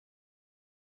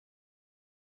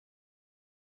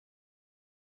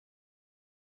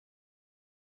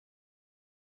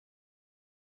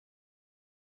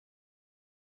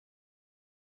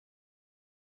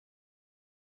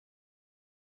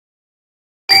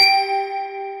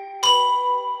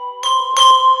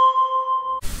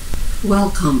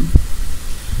Welcome.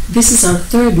 This is our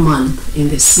third month in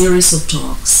this series of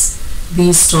talks.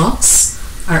 These talks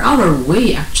are our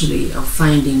way actually of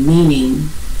finding meaning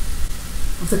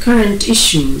of the current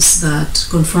issues that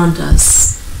confront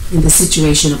us in the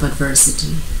situation of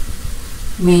adversity.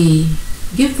 We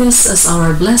give this as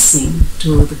our blessing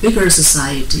to the bigger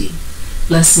society,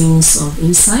 blessings of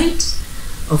insight,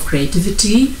 of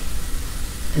creativity,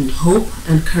 and hope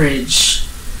and courage.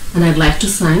 And I'd like to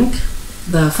thank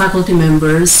the faculty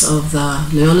members of the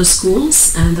Loyola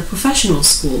schools and the professional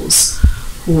schools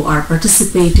who are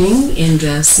participating in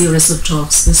the series of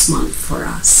talks this month for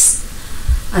us.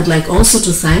 I'd like also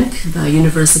to thank the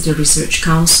University Research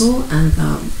Council and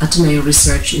the Ateneo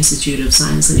Research Institute of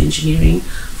Science and Engineering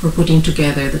for putting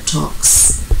together the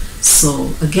talks.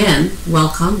 So again,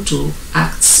 welcome to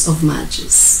Acts of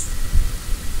Magis.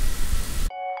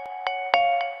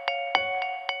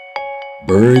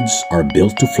 Birds are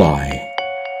built to fly,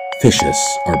 fishes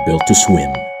are built to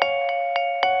swim.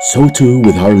 So too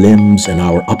with our limbs and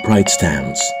our upright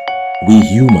stance, we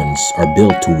humans are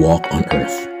built to walk on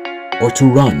earth, or to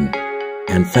run,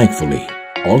 and thankfully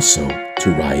also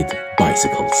to ride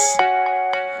bicycles.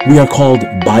 We are called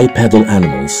bipedal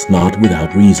animals not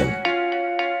without reason.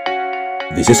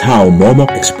 This is how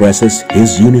Momok expresses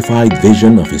his unified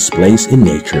vision of his place in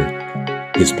nature,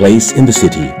 his place in the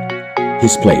city,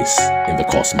 his place in the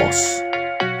cosmos.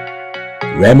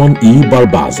 Remmon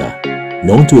Barbaza,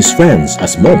 known to his friends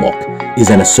as Momok, is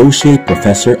an associate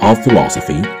professor of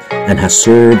philosophy and has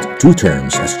served 2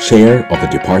 terms as chair of the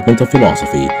Department of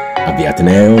Philosophy at the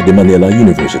Ateneo de Manila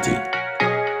University.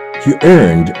 He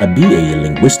earned a BA in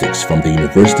Linguistics from the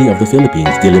University of the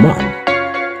Philippines, Diliman,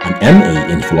 an MA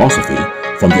in Philosophy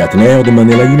from the Ateneo de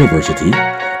Manila University,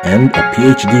 and a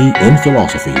PhD in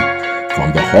Philosophy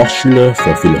from the Hochschule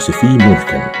für Philosophie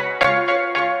München.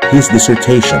 His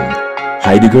dissertation,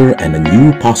 Heidegger and a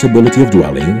New Possibility of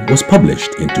Dwelling, was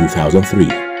published in 2003.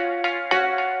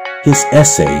 His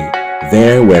essay,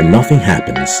 There Where Nothing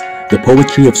Happens, The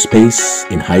Poetry of Space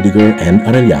in Heidegger and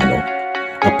Arellano,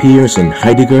 appears in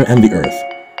Heidegger and the Earth,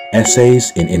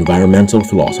 Essays in Environmental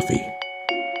Philosophy.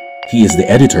 He is the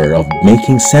editor of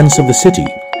Making Sense of the City,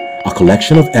 a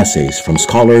collection of essays from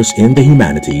scholars in the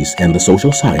humanities and the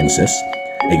social sciences,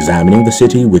 examining the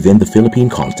city within the Philippine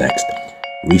context,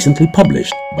 recently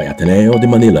published by Ateneo de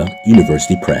Manila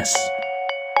University Press.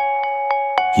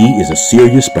 He is a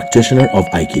serious practitioner of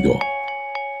Aikido.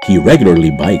 He regularly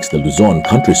bikes the Luzon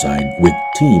countryside with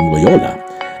Team Loyola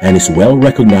and is well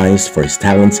recognized for his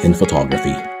talents in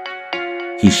photography.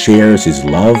 He shares his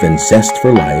love and zest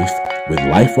for life with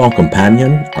lifelong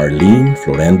companion Arlene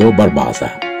Florendo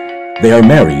Barbaza. They are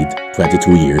married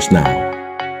 22 years now.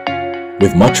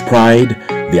 With much pride,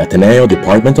 the Ateneo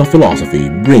Department of Philosophy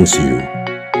brings you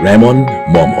Remmon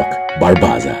Momok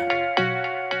Barbaza.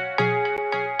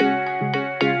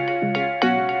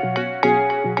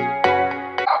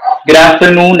 Good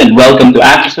afternoon and welcome to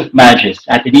Acts of Magis,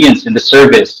 Ateneans in the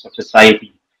service of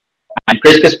society. I'm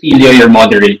Chris Castillo, your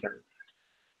moderator.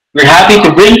 We're happy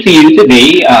to bring to you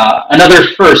today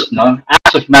another first.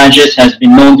 Acts of Magis has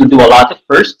been known to do a lot of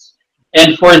firsts.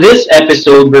 And for this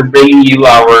episode, we're bringing you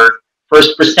our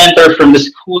first presenter from the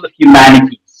School of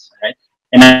Humanities. Right?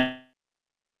 And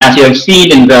as you have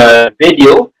seen in the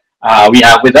video, we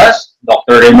have with us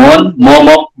Dr. Remmon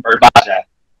Momok Barbaza.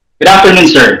 Good afternoon,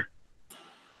 sir.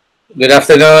 Good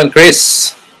afternoon,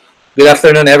 Chris. Good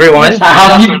afternoon, everyone. Yes,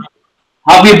 how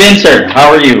have you been, sir? How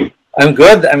are you? I'm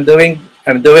good. I'm doing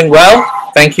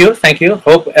well. Thank you.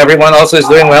 Hope everyone also is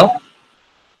doing well.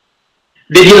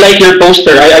 Did you like your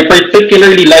poster? I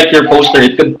particularly like your poster.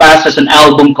 It could pass as an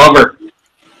album cover.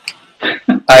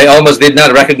 I almost did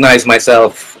not recognize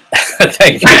myself.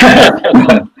 Thank you.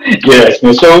 Yes.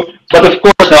 So, but of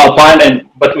course,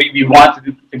 but we want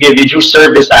to give you due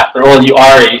service. After all, you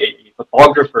are a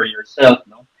photographer yourself.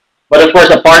 No? But of course,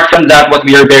 apart from that, what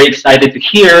we are very excited to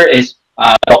hear is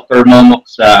Dr.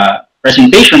 Momok's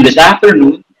presentation this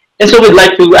afternoon. And so we'd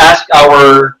like to ask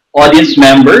our audience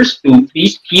members to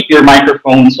please keep your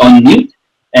microphones on mute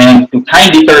and to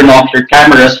kindly turn off your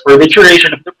cameras for the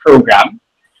duration of the program.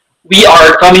 We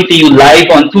are coming to you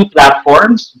live on 2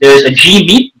 platforms. There's a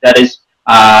Gmeet, that is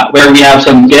where we have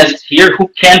some guests here who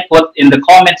can put in the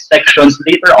comment sections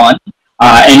later on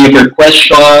any of your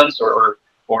questions or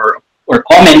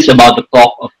comments about the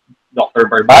talk of Dr.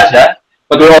 Barbaza.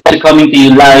 But we're also coming to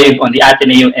you live on the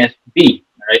Ateneo FB,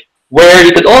 right, where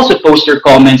you could also post your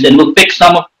comments and we'll pick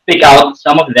out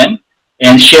some of them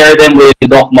and share them with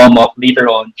Doc Momok later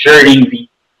on during the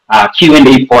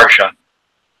Q&A portion.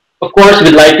 Of course,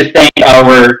 we'd like to thank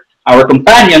our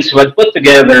companions who had put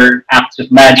together Acts of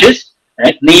Magis,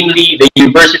 right? Namely the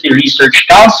University Research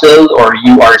Council, or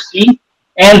URC,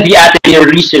 and the Ateneo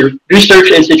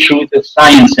Research Institute of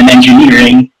Science and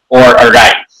Engineering, or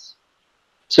ARISE.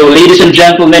 So, ladies and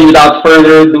gentlemen, without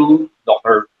further ado,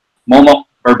 Dr. Momo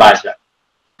Barbaza.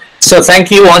 So thank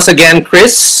you once again,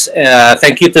 Chris.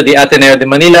 Thank you to the Ateneo de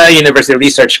Manila University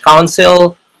Research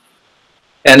Council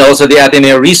and also the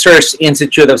Ateneo Research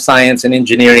Institute of Science and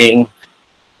Engineering.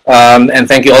 And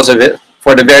thank you also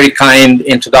for the very kind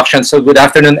introduction. So good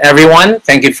afternoon, everyone.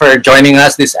 Thank you for joining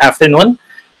us this afternoon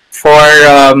for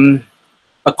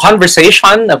a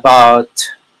conversation about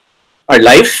our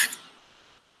life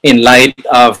in light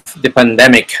of the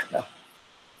pandemic.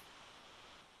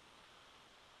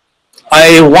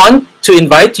 I want to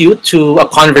invite you to a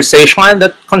conversation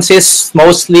that consists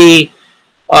mostly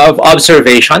of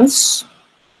observations,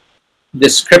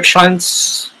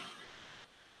 descriptions,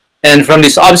 and from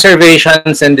these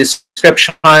observations and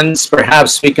descriptions,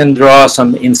 perhaps we can draw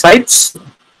some insights.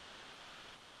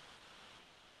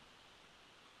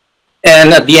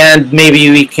 And at the end, maybe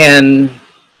we can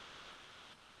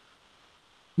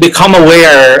become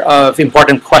aware of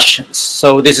important questions.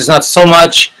 So this is not so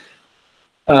much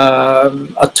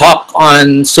a talk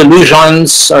on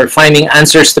solutions or finding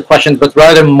answers to questions, but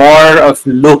rather more of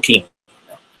looking.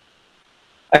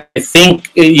 I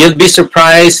think you'll be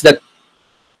surprised that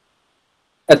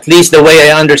at least the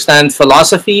way I understand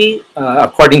philosophy,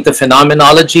 according to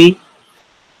phenomenology,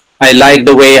 I like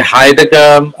the way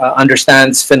Heidegger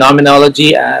understands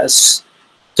phenomenology as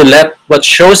to let what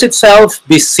shows itself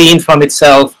be seen from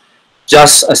itself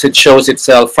just as it shows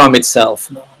itself from itself.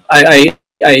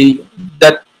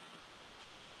 That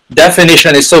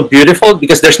definition is so beautiful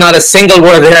because there's not a single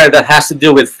word there that has to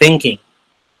do with thinking,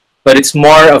 but it's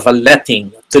more of a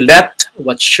letting, to let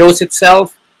what shows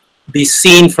itself be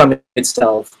seen from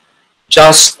itself,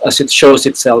 just as it shows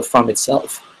itself from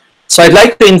itself. So I'd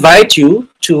like to invite you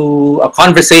to a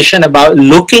conversation about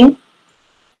looking.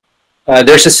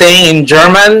 There's a saying in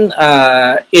German,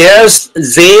 erst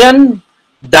sehen,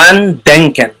 dann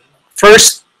denken.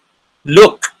 First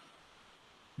look,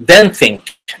 then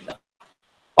think.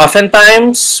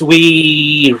 Oftentimes,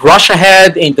 we rush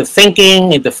ahead into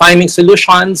thinking, into finding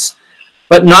solutions,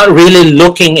 but not really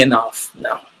looking enough.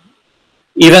 No.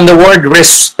 Even the word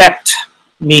respect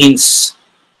means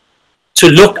to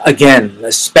look again,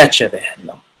 specere.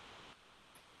 No.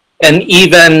 And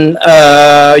even,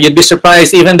 you'd be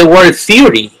surprised, even the word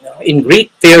theory, in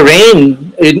Greek,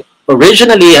 theorein,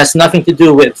 originally has nothing to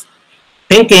do with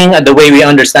thinking and the way we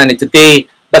understand it today,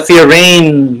 but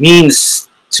theorein means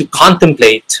to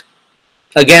contemplate,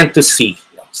 again, to see.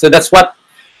 So that's what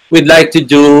we'd like to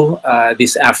do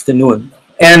this afternoon.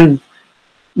 And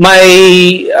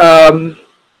my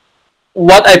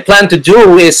what I plan to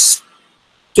do is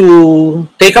to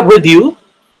take up with you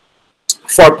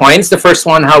 4 points. The first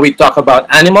one, how we talk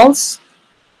about animals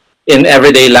in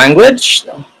everyday language,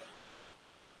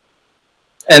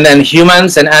 and then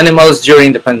humans and animals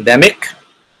during the pandemic.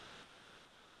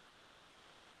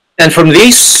 And from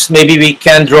these, maybe we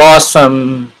can draw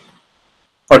some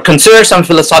or consider some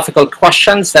philosophical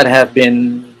questions that have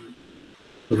been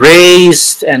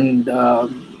raised and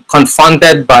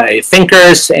confronted by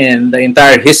thinkers in the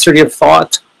entire history of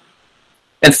thought.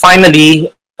 And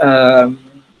finally,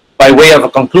 by way of a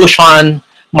conclusion,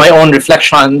 my own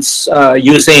reflections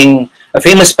using a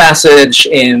famous passage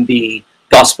in the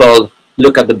Gospel,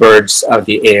 look at the birds of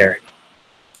the air.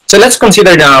 So let's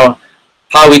consider now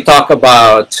how we talk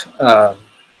about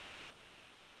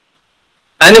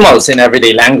animals in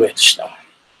everyday language.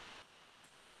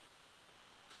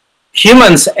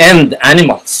 Humans and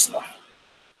animals.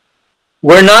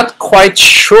 We're not quite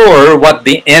sure what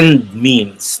the end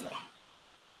means.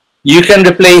 You can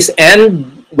replace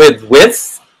end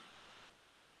with.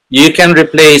 You can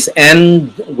replace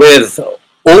end with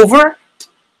over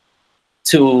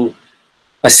to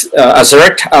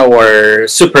assert our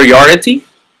superiority.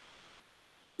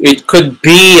 It could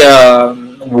be a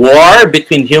war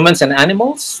between humans and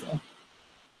animals.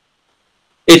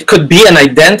 It could be an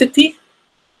identity.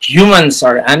 Humans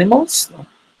are animals.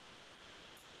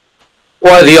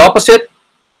 Or the opposite,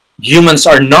 humans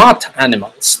are not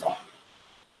animals.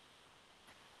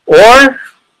 Or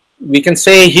we can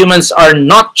say humans are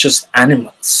not just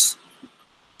animals.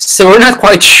 So we're not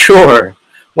quite sure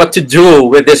what to do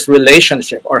with this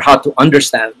relationship or how to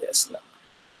understand this.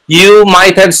 You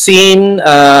might have seen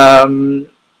a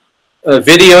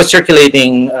video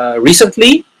circulating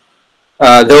recently,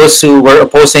 those who were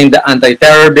opposing the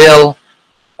anti-terror bill,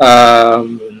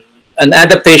 an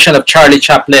adaptation of Charlie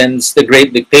Chaplin's The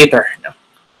Great Dictator.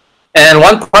 And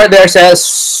one part there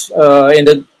says, in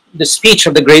the the speech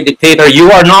of the great dictator,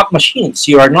 "You are not machines,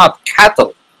 you are not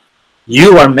cattle,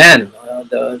 you are men."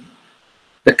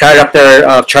 The character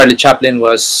of Charlie Chaplin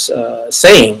was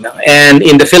saying. And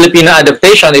in the Filipino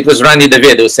adaptation, it was Ronnie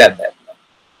David who said that.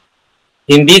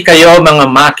 Hindi kayo mga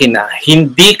makina,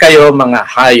 hindi kayo mga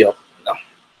hayop. No.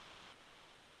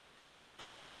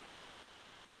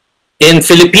 In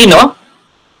Filipino,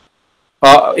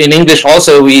 in English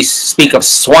also, we speak of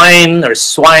swine or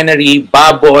swinery,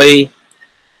 baboy,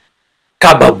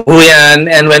 kababuyan,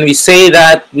 and when we say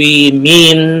that, we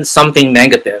mean something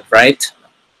negative, right?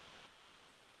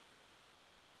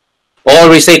 Or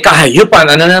we say kahayupan,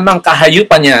 ano namang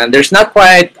kahayupan yan? There's not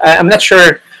quite, I'm not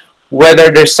sure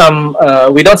whether there's some,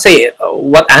 we don't say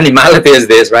what animality is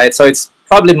this, right? So it's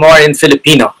probably more in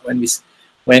Filipino when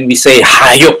we say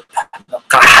hayup,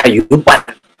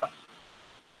 kahayupan.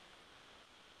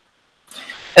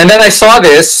 And then I saw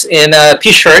this in a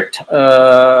T-shirt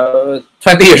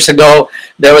 20 years ago.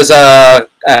 There was I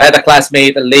had a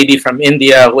classmate, a lady from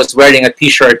India, who was wearing a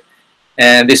T-shirt,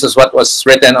 and this is what was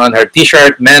written on her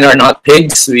T-shirt: "Men are not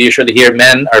pigs." We usually hear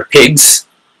men are pigs,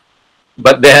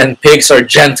 but then pigs are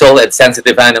gentle and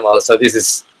sensitive animals. So this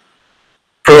is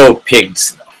pro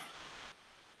pigs.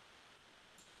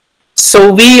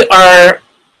 So we are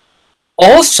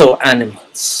also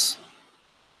animals,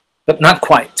 but not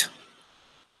quite.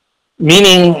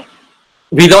 Meaning,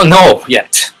 we don't know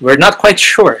yet. We're not quite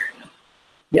sure.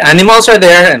 The animals are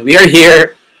there and we are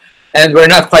here, and we're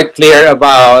not quite clear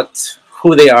about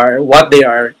who they are, what they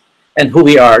are, and who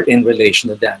we are in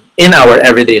relation to them in our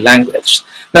everyday language.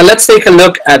 Now let's take a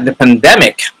look at the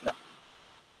pandemic.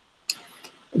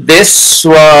 This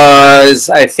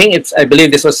was, I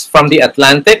believe this was from the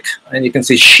Atlantic, and you can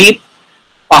see sheep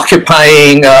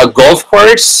occupying a golf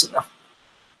course.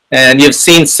 And you've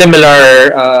seen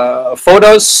similar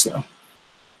photos.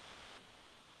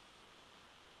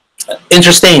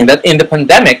 Interesting that in the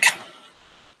pandemic,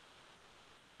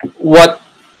 what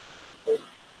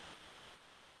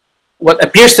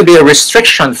appears to be a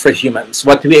restriction for humans,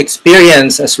 what we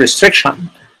experience as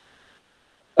restriction,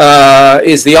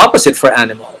 is the opposite for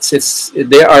animals.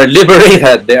 They are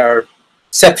liberated, they are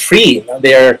set free,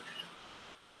 they are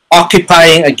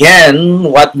occupying again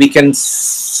what we can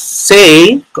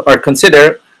say or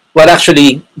consider what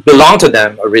actually belonged to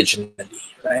them originally,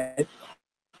 right?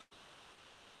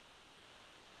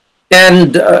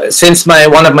 And since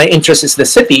one of my interests is the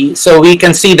city, so we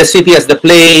can see the city as the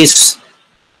place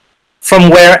from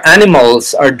where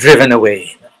animals are driven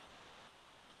away,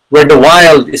 where the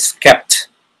wild is kept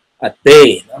at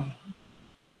bay.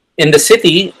 In the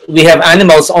city, we have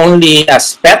animals only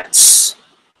as pets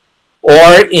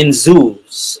or in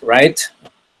zoos, right?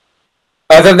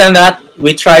 Other than that,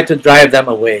 we try to drive them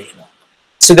away.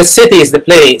 So the city is the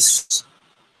place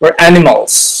where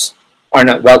animals are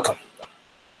not welcome.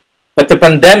 But the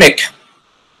pandemic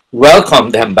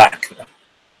welcomed them back.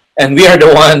 And we are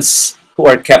the ones who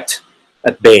are kept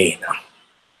at bay now.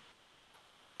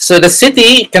 So the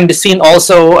city can be seen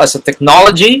also as a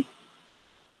technology,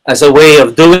 as a way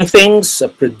of doing things,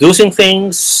 of producing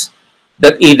things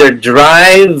that either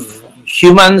drive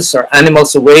humans or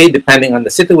animals away, depending on the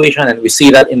situation, and we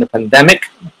see that in the pandemic.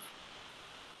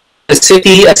 The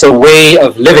city as a way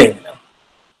of living.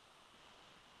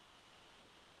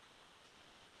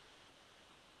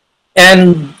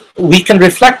 And we can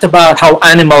reflect about how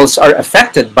animals are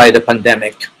affected by the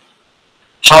pandemic,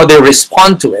 how they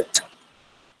respond to it,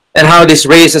 and how this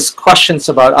raises questions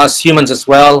about us humans as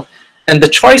well, and the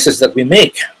choices that we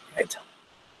make. Right?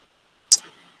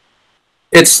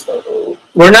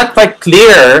 We're not quite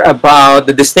clear about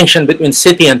the distinction between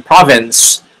city and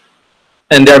province,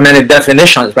 and there are many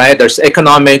definitions, right? There's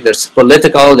economic, there's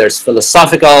political, there's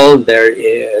philosophical, there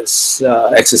is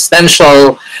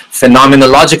existential,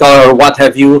 phenomenological, or what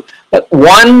have you. But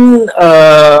one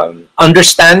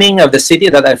understanding of the city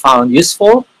that I found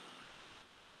useful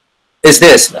is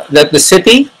this, that the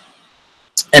city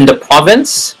and the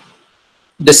province,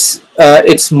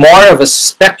 it's more of a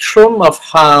spectrum of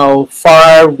how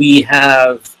far we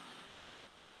have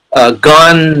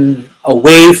gone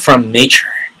away from nature.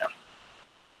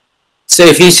 So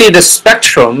if you see the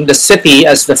spectrum, the city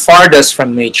as the farthest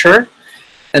from nature,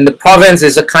 and the province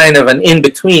is a kind of an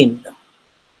in-between.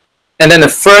 And then the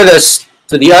furthest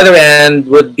to the other end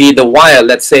would be the wild,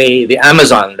 let's say the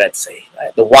Amazon, let's say,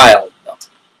 right? The wild.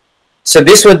 So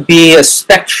this would be a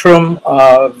spectrum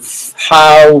of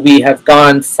how we have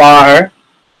gone far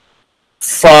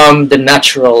from the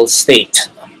natural state,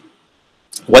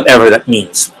 whatever that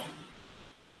means.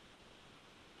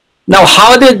 Now,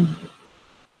 how did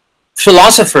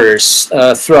philosophers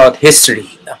throughout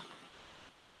history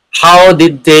how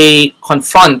did they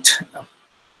confront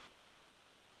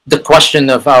the question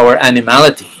of our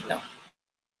animality?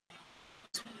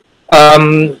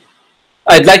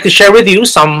 I'd like to share with you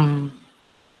some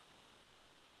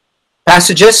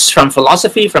passages from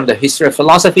philosophy, from the history of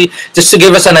philosophy, just to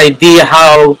give us an idea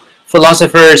how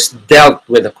philosophers dealt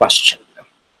with the question.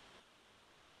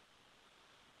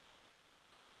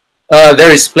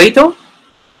 There is Plato,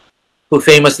 who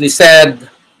famously said,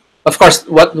 of course,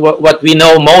 what we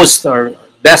know most or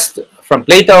best from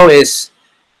Plato is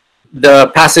the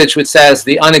passage which says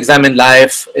the unexamined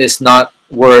life is not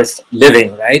worth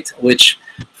living, right? Which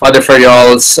Father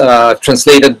Ferriols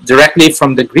translated directly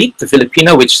from the Greek to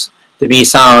Filipino, which to me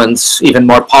sounds even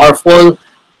more powerful.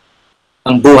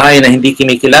 Ang buhay na hindi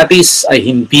kinikilatis ay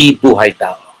hindi buhay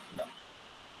tao.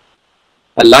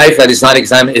 A life that is not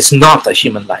examined is not a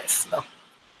human life.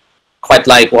 Quite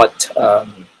like what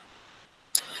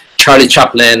Charlie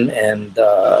Chaplin and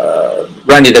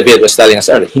Randy David was telling us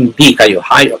earlier. Hindi kayo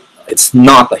hayop. It's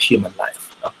not a human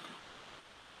life.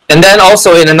 And then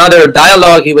also in another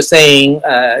dialogue, he was saying,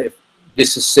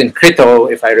 this is in Crito,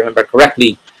 if I remember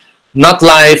correctly, not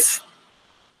life,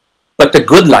 but the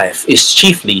good life is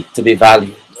chiefly to be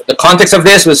valued. The context of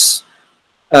this was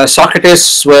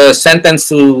Socrates was sentenced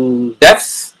to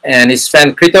death, and his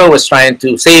friend Crito was trying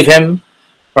to save him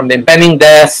from the impending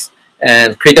death.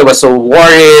 And Crito was so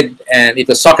worried, and it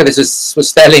was Socrates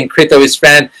was telling Crito, his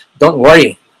friend, don't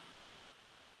worry.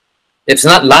 It's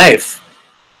not life.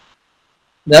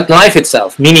 Not life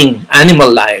itself, meaning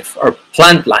animal life or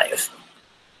plant life.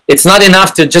 It's not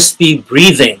enough to just be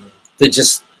breathing, to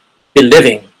just be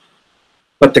living,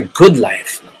 but the good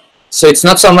life. So it's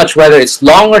not so much whether it's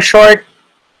long or short,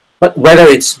 but whether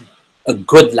it's a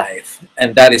good life.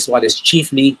 And that is what is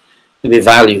chiefly to be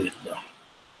valued.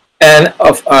 And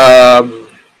of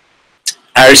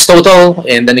Aristotle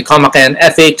in the Nicomachean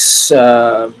Ethics,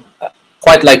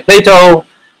 quite like Plato,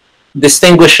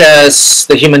 distinguishes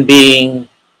the human being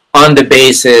on the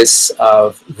basis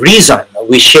of reason.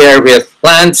 We share with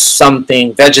plants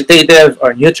something vegetative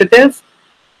or nutritive.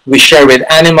 We share with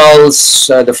animals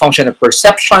the function of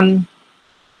perception,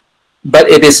 but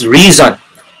it is reason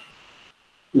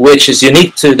which is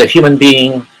unique to the human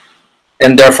being,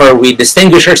 and therefore we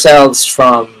distinguish ourselves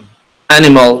from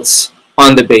animals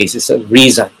on the basis of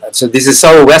reason. So this is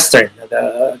so Western,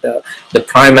 the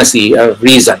primacy of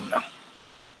reason.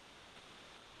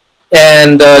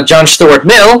 And John Stuart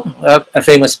Mill, a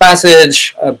famous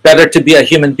passage, better to be a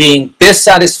human being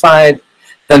dissatisfied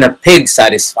than a pig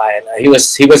satisfied. He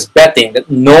was betting that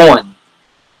no one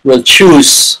will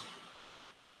choose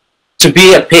to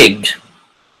be a pig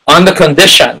on the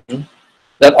condition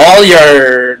that all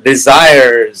your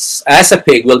desires as a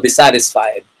pig will be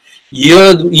satisfied.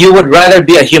 You would rather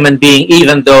be a human being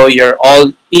even though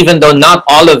not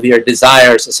all of your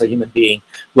desires as a human being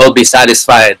will be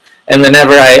satisfied. And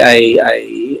whenever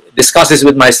I discuss this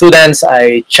with my students,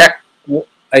 I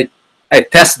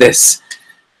test this,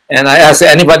 and I ask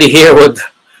anybody here would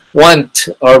want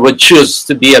or would choose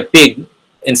to be a pig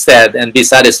instead and be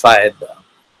satisfied.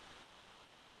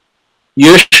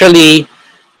 Usually,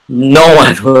 no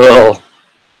one will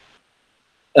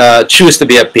choose to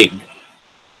be a pig.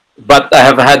 But I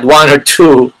have had one or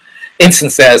two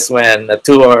instances when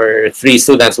 2 or 3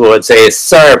 students would say,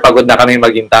 "Sir, pagod na kami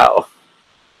maging tao.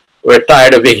 We're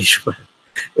tired of being human.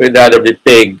 We'd rather be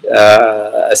pig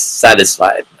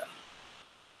satisfied."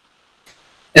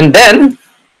 And then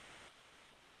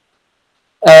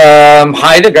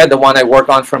Heidegger, the one I work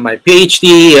on from my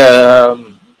PhD,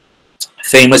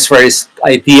 famous for his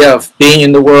idea of being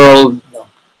in the world,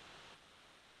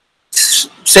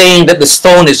 saying that the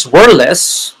stone is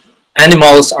worldless,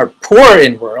 animals are poor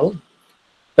in world,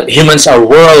 but humans are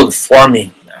world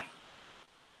forming.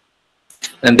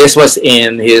 And this was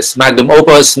in his magnum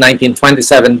opus,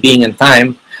 1927, Being and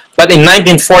Time. But in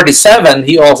 1947,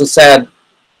 he also said,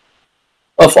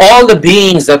 of all the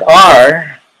beings that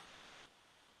are,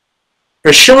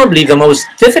 presumably the most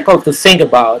difficult to think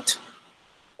about,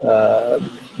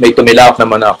 may tumilawak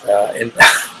naman ako,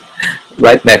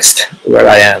 right next where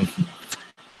I am.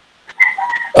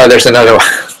 Oh, there's another one.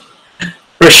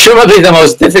 Presumably the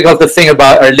most difficult to think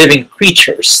about are living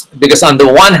creatures, because on the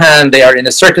one hand they are in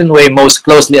a certain way most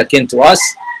closely akin to us,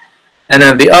 and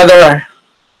on the other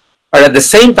are at the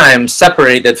same time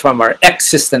separated from our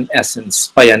existent essence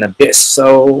by an abyss.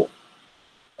 So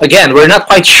again, we're not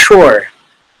quite sure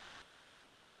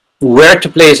where to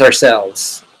place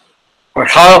ourselves or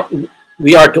how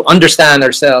we are to understand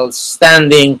ourselves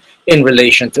standing in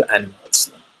relation to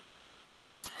animals.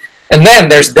 And then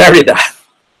there's Derrida,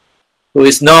 who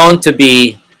is known to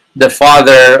be the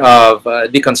father of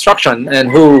deconstruction, and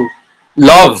who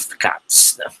loved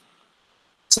cats.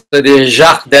 So there's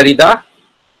Jacques Derrida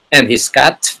and his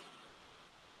cat.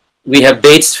 We have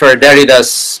dates for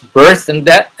Derrida's birth and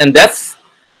death,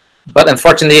 but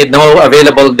unfortunately no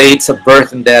available dates of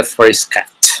birth and death for his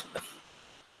cat.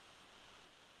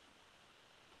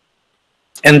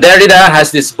 And Derrida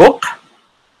has this book.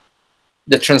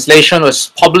 The translation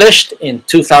was published in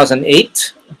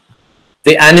 2008,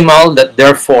 The Animal That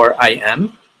Therefore I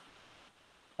Am.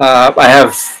 I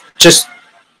have just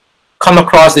come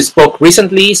across this book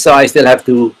recently, so I still have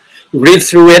to read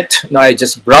through it. No, I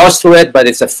just browsed through it, but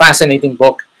it's a fascinating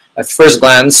book at first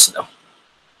glance.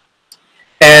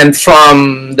 And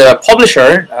from the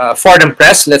publisher, Fordham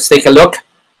Press, let's take a look.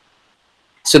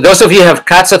 So those of you who have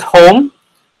cats at home,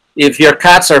 if your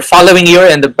cats are following you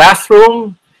in the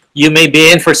bathroom, you may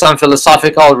be in for some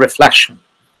philosophical reflection,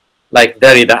 like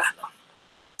Derrida.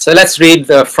 So let's read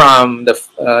from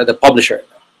the publisher.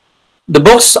 The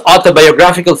book's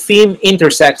autobiographical theme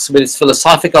intersects with its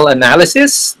philosophical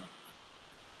analysis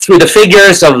through the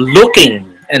figures of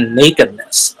looking and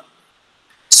nakedness,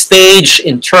 staged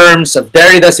in terms of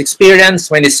Derrida's experience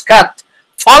when his cat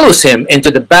follows him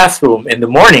into the bathroom in the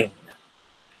morning.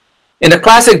 In the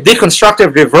classic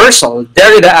deconstructive reversal,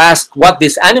 Derrida asks what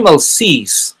this animal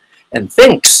sees and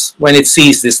thinks when it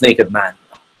sees this naked man.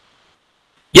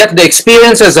 Yet the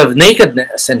experiences of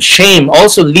nakedness and shame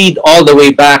also lead all the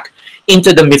way back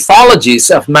into the mythologies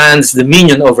of man's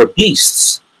dominion over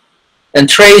beasts, and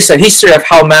trace a history of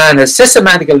how man has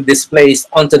systematically displaced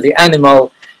onto the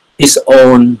animal his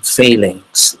own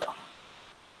failings.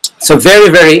 So very,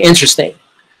 very interesting.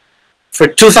 For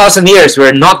 2,000 years,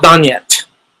 we're not done yet.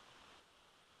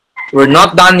 We're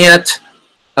not done yet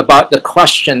about the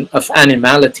question of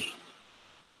animality.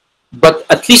 But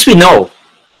at least we know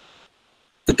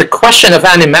that the question of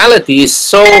animality is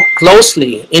so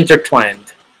closely intertwined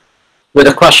with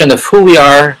the question of who we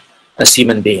are as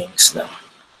human beings.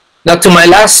 Now, to my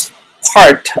last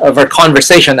part of our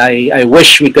conversation, I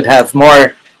wish we could have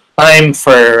more time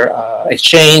for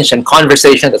exchange and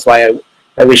conversation. That's why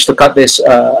I wish to cut this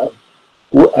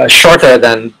shorter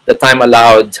than the time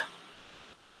allowed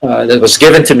that was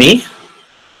given to me.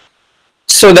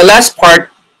 So the last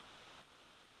part,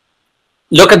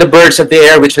 look at the birds of the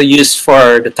air, which I used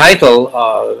for the title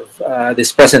of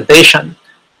this presentation.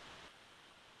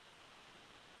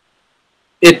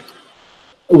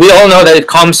 We all know that it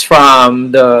comes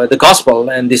from the gospel,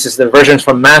 and this is the version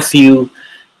from Matthew.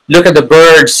 Look at the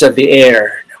birds of the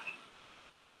air.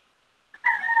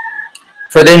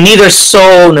 For they neither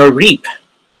sow nor reap,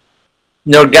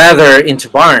 nor gather into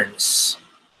barns,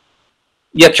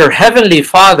 yet your heavenly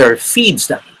Father feeds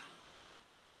them.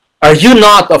 Are you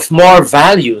not of more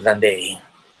value than they?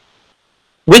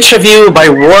 Which of you, by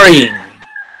worrying,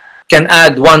 can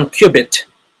add 1 cubit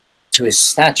to his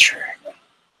stature?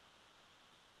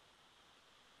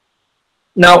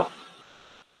 Now,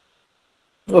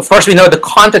 of course, we know the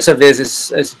context of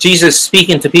this is Jesus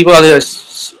speaking to people who are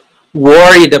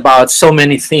worried about so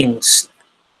many things.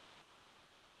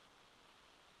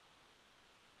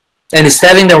 And he's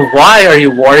telling them, why are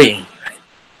you worrying?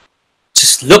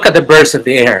 Just look at the birds of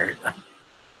the air.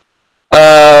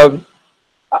 I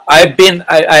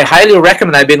highly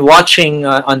recommend, I've been watching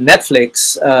on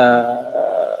Netflix,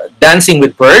 Dancing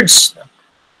with Birds.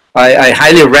 I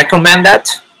highly recommend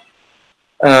that.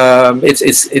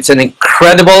 It's an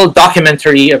incredible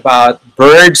documentary about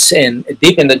birds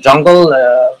deep in the jungle,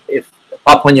 if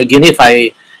Papua New Guinea, if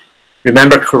I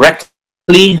remember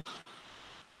correctly,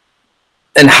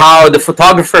 and how the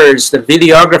photographers, the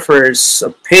videographers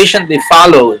patiently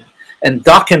followed and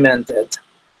documented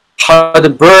how the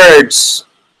birds,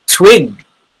 twig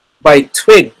by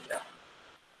twig,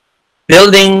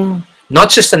 building not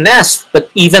just a nest,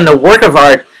 but even a work of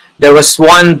art. There was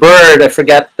one bird, I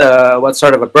forget what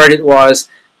sort of a bird it was.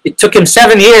 It took him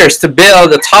 7 years to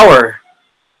build a tower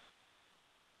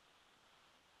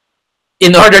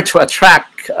in order to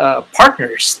attract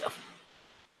partners.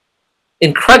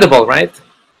 Incredible, right?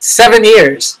 7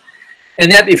 years.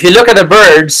 And yet, if you look at the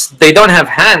birds, they don't have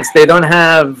hands. They don't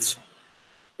have,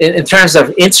 in terms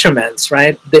of instruments,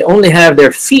 right? They only have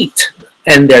their feet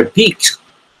and their beaks.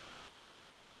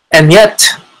 And yet,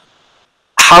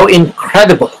 how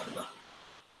incredible.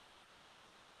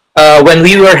 When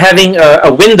we were having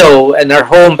a window in our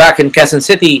home back in Quezon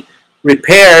City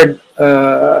repaired,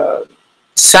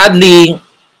 sadly,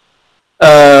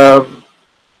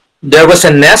 there was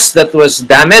a nest that was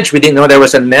damaged. We didn't know there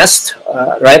was a nest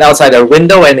right outside our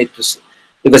window, and it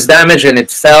was damaged, and it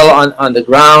fell on the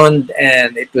ground,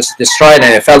 and it was destroyed,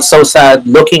 and I felt so sad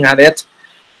looking at it.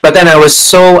 But then I was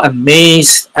so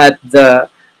amazed at the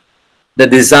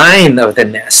design of the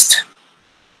nest,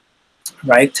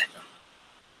 right?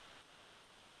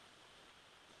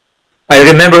 I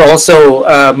remember also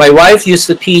my wife used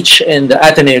to teach in the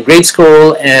Ateneo grade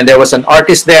school, and there was an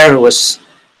artist there who was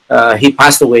he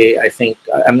passed away, I think,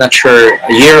 I'm not sure,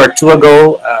 a year or two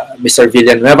ago, Mr.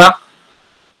 Villanueva.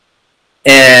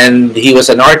 And he was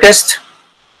an artist,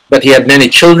 but he had many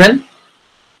children.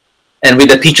 And with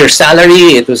the teacher's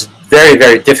salary, it was very,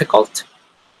 very difficult.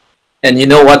 And you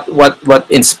know what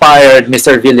inspired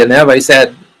Mr. Villanueva? He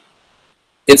said,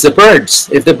 it's the birds.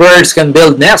 If the birds can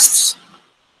build nests,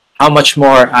 how much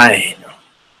more I know.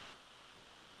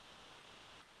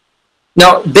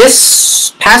 Now,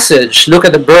 this passage, look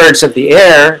at the birds of the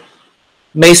air,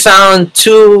 may sound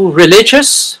too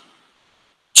religious,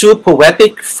 too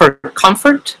poetic for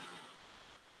comfort.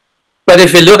 But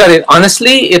if you look at it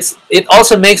honestly, it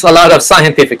also makes a lot of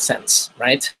scientific sense,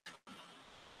 right?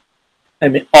 I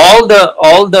mean, all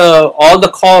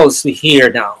the calls we hear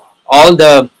now, all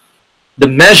the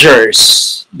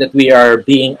measures that we are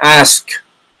being asked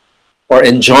or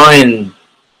enjoined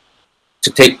to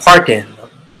take part in,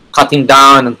 cutting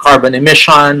down on carbon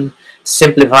emission,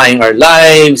 simplifying our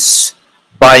lives,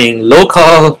 buying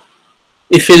local.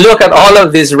 If you look at all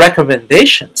of these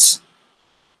recommendations,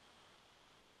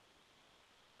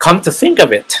 come to think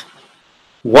of it,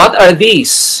 what are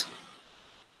these?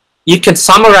 You can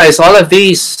summarize all of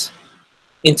these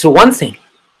into one thing,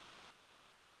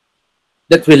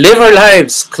 that we live our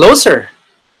lives closer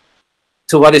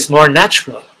to what is more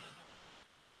natural,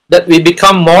 that we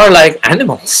become more like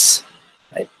animals,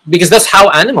 right? Because that's how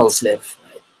animals live,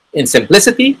 right? In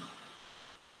simplicity.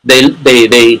 They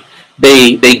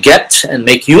get and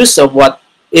make use of what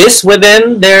is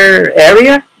within their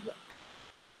area.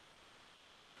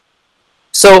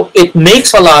 So it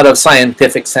makes a lot of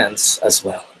scientific sense as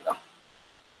well.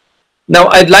 Now,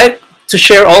 I'd like to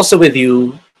share also with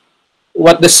you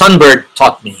what the sunbird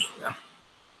taught me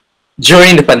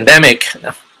during the pandemic.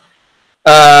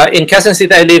 In Quezon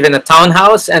City, I live in a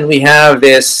townhouse, and we have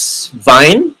this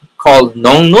vine called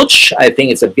nong nuch. I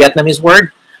think it's a Vietnamese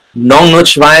word. Nong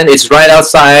nuch vine is right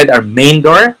outside our main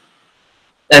door.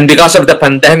 And because of the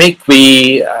pandemic,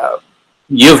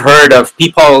 you've heard of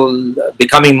people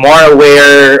becoming more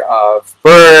aware of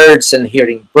birds and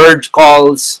hearing bird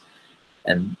calls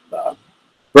and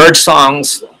bird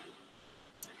songs.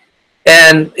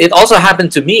 And it also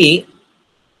happened to me.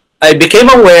 I became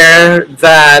aware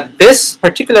that this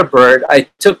particular bird, I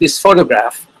took this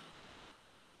photograph.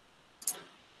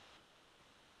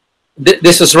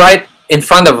 This was right in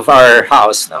front of our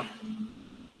house now.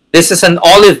 This is an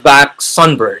olive-back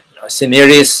sunbird,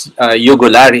 Cineris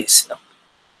ugularis.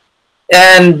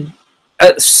 And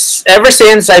ever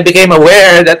since I became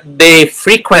aware that they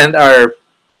frequent our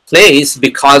place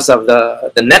because of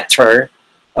the nectar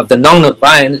of the nong nuch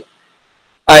vine,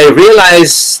 I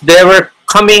realized they were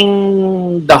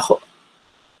coming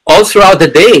all throughout the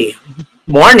day,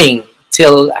 morning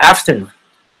till afternoon.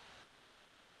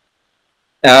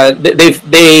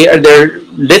 They're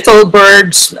little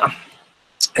birds,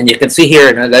 and you can see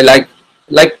here they're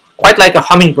like quite like a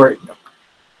hummingbird,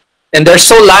 and they're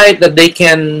so light that they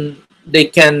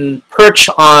can perch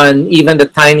on even the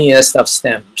tiniest of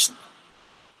stems.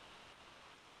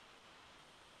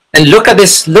 And look at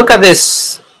this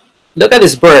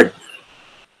bird.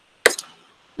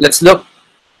 Let's look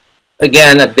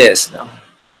again at this now.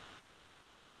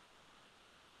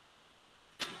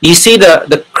 You see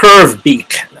the curved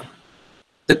beak,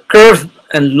 the curved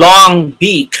and long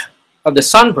beak of the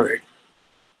sunbird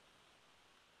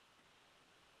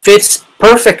fits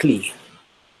perfectly,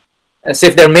 as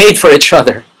if they're made for each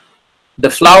other. The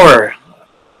flower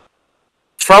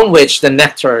from which the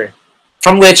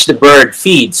bird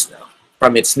feeds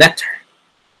from its nectar.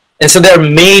 And so they're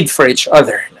made for each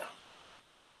other.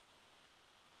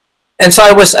 And so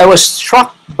I was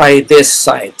struck by this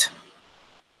sight,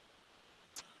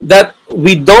 that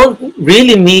we don't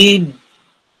really need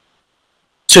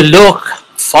to look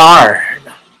far.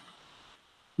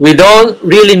 We don't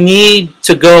really need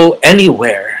to go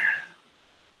anywhere,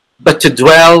 but to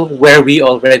dwell where we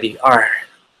already are.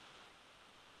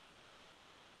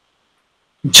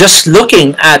 Just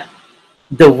looking at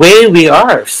the way we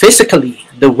are physically,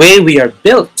 the way we are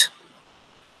built,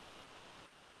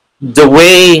 the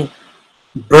way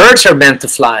birds are meant to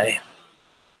fly.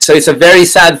 So it's a very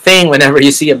sad thing whenever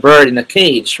you see a bird in a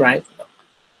cage, right?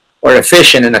 Or a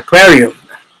fish in an aquarium.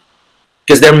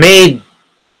 Because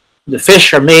the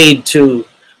fish are made to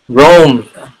roam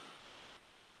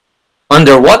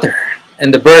underwater,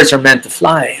 and the birds are meant to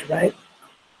fly, right?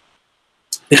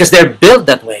 Because they're built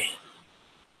that way.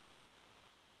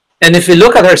 And if we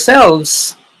look at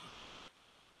ourselves,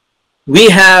 we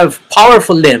have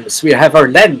powerful limbs. We have our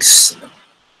legs,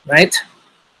 right?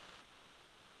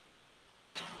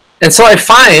 And so I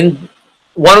find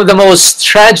one of the most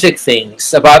tragic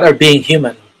things about our being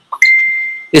human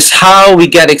is how we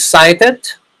get excited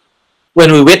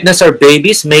when we witness our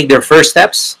babies make their first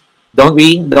steps. Don't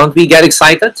we get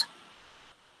excited?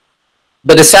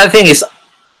 But the sad thing is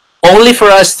only for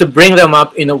us to bring them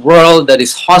up in a world that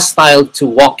is hostile to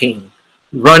walking,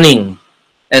 running,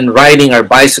 and riding our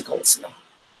bicycles.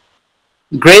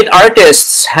 Great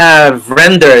artists have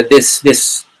rendered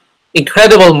this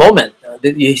incredible moment.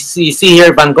 You see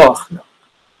here Van Gogh,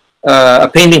 a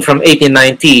painting from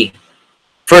 1890,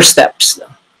 First Steps.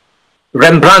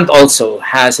 Rembrandt also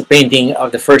has a painting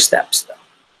of the first steps.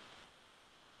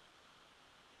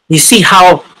 You see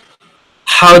how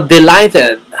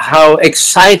delighted, how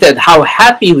excited, how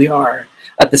happy we are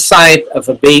at the sight of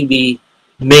a baby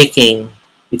making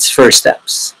its first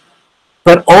steps.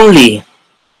 But only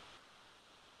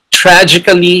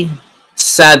tragically,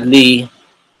 sadly,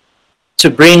 to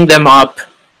bring them up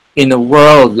in a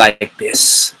world like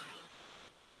this.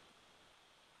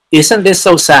 Isn't this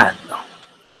so sad?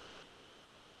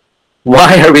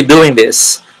 Why are we doing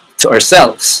this to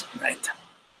ourselves, right?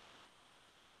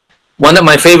 One of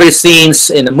my favorite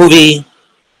scenes in the movie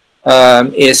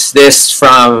is this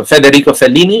from Federico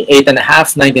Fellini,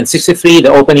 8½, 1963,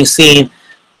 the opening scene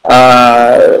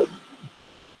of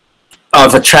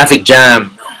a traffic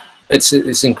jam.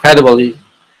 It's incredible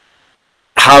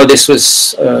how this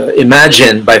was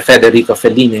imagined by Federico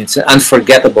Fellini. It's an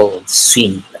unforgettable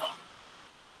scene.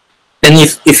 And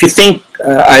if you think,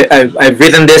 I've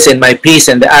written this in my piece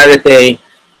in the Arete,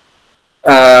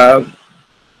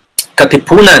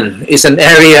 Katipunan is an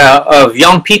area of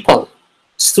young people,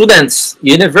 students,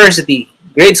 university,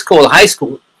 grade school, high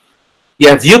school. You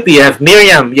have UP, you have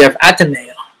Miriam, you have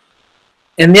Ateneo.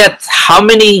 And yet, how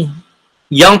many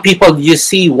young people do you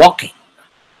see walking?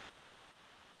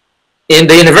 In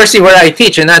the university where I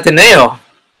teach, in Ateneo,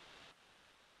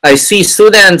 I see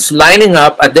students lining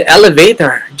up at the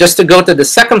elevator just to go to the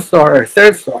second floor or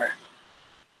third floor,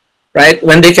 right?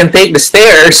 When they can take the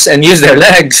stairs and use their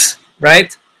legs,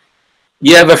 right?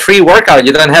 You have a free workout.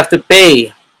 You don't have to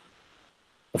pay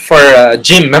for a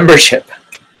gym membership.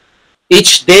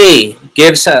 Each day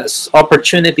gives us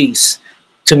opportunities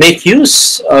to make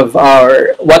use of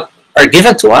what are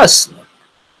given to us,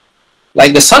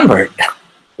 like the sunbird,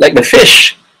 like the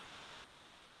fish,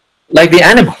 like the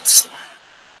animals.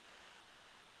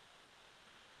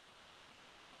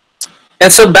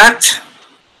 And so back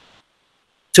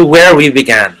to where we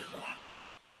began.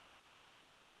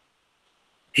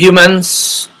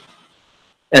 Humans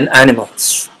and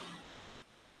animals.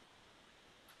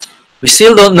 We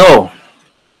still don't know.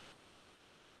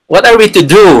 What are we to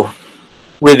do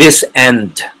with this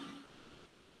end?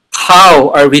 How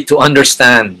are we to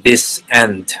understand this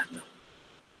end?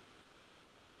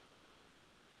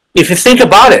 If you think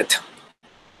about it,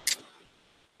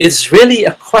 it's really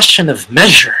a question of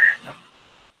measure.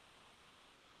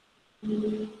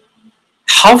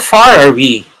 How far are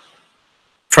we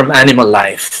from animal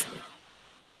life?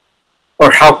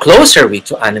 Or how close are we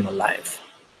to animal life?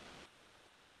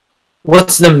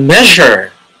 What's the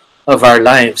measure of our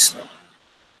lives?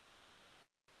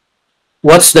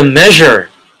 What's the measure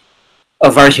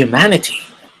of our humanity?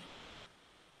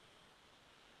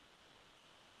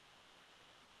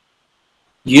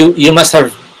 You must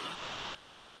have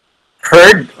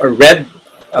heard or read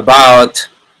about,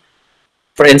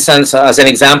 for instance, as an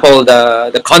example,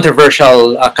 the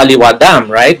controversial Kaliwa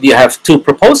Dam, right? You have two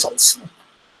proposals,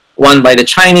 one by the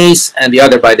Chinese and the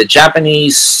other by the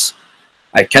Japanese.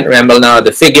 I can't remember now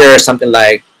the figure, something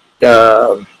like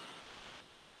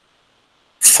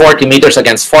 40 meters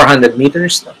against 400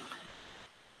 meters.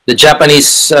 The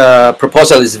Japanese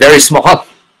proposal is very small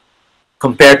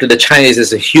compared to the Chinese.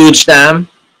 It's a huge dam.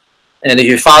 And if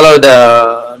you follow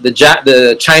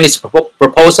the Chinese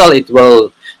proposal, it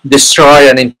will destroy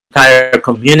an entire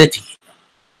community.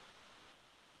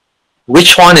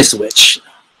 Which one is which?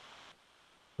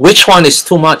 Which one is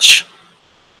too much?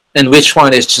 And which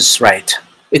one is just right?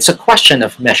 It's a question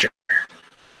of measure.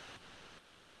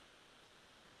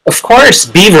 Of course,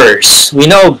 beavers. We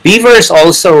know beavers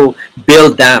also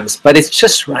build dams, but it's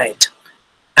just right.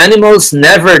 Animals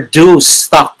never do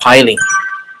stockpiling,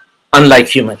 unlike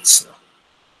humans.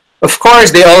 Of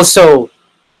course, they also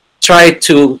try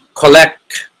to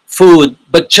collect food,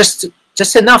 but just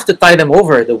enough to tide them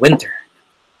over the winter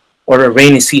or a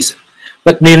rainy season.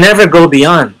 But they never go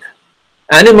beyond.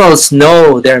 Animals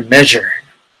know their measure.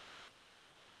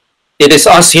 It is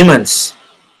us humans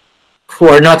who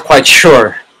are not quite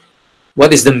sure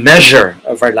What is the measure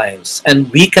of our lives? And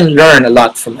we can learn a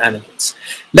lot from animals.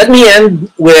 Let me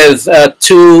end with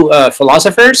two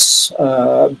philosophers.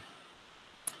 Well,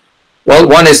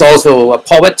 one is also a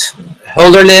poet,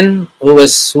 Hölderlin, who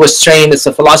was trained as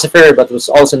a philosopher, but was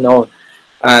also known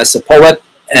as a poet,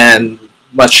 and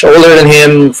much older than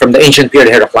him from the ancient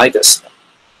period, Heraclitus.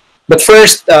 But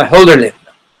first, Hölderlin.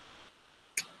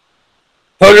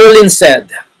 Hölderlin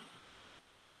said,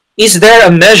 "Is there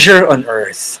a measure on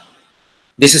earth?"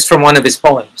 This is from one of his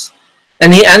poems.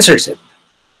 And he answers it.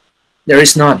 There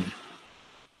is none.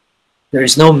 There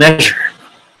is no measure.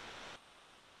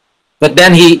 But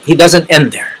then he doesn't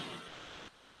end there.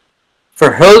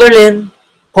 For Hölderlin,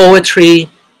 poetry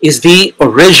is the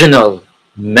original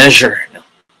measure.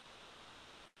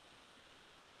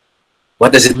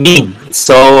 What does it mean? It's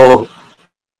so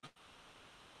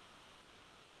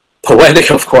poetic,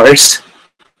 of course.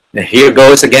 And here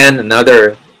goes again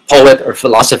another poet or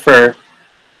philosopher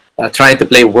trying to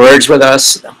play words with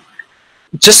us.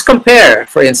 Just compare,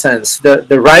 for instance,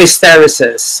 the rice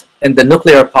terraces and the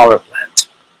nuclear power plant.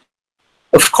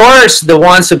 Of course, the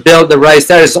ones who built the rice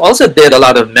terraces also did a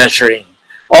lot of measuring,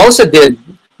 also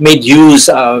made use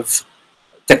of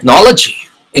technology,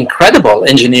 incredible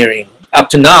engineering. Up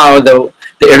to now, the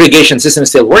irrigation system is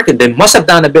still working. They must have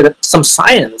done a bit of some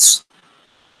science,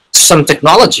 some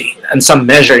technology, and some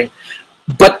measuring.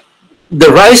 But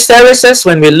the rice terraces,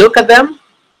 when we look at them,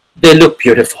 they look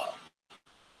beautiful.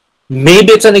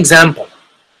 Maybe it's an example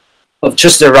of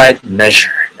just the right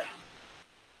measure.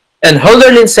 And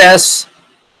Hölderlin says,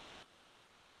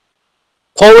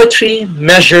 poetry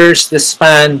measures the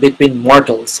span between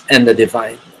mortals and the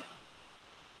divine.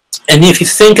 And if you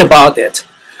think about it,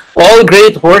 all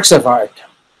great works of art,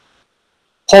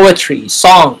 poetry,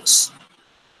 songs,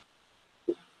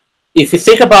 if you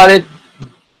think about it,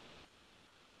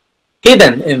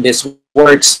 hidden in these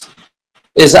works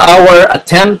is our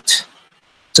attempt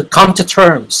to come to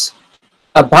terms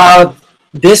about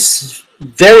this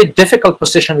very difficult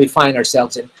position we find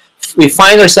ourselves in. We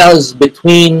find ourselves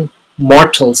between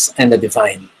mortals and the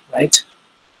divine, right?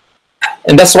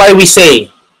 And that's why we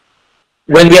say,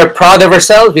 when we are proud of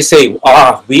ourselves, we say,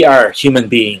 we are human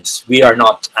beings. We are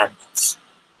not animals.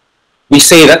 We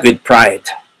say that with pride.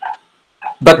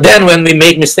 But then when we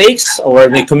make mistakes or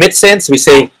when we commit sins, we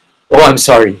say, I'm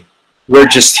sorry. We're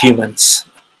just humans.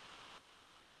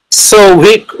 So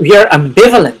we are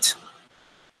ambivalent.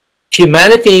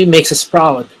 Humanity makes us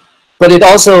proud, but it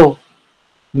also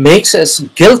makes us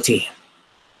guilty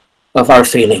of our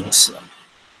failings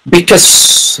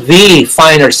because we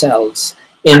find ourselves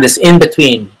in this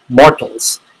in-between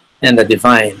mortals and the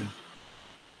divine.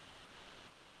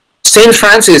 Saint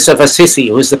Francis of Assisi,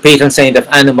 who is the patron saint of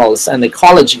animals and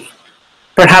ecology,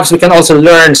 perhaps we can also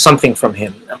learn something from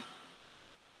him.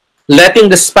 Letting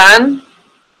the span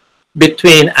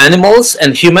between animals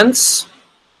and humans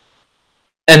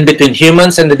and between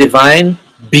humans and the divine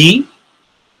be,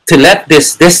 to let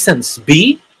this distance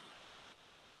be,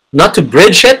 not to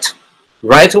bridge it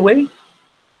right away,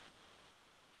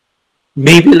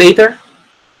 maybe later,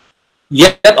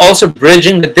 yet also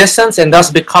bridging the distance and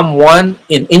thus become one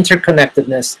in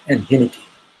interconnectedness and unity.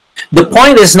 The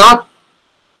point is not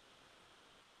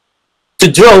to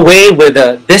do away with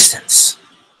the distance,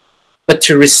 but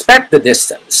to respect the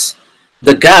distance,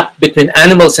 the gap between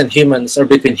animals and humans, or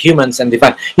between humans and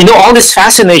divine. You know, all this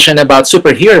fascination about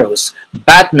superheroes,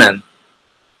 Batman,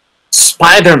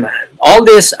 Spider-Man, all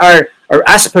these are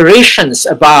aspirations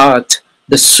about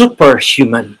the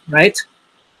superhuman, right?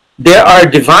 They are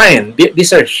divine.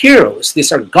 These are heroes.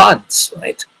 These are gods,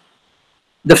 right?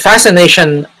 The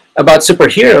fascination about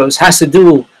superheroes has to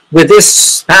do with this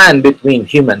span between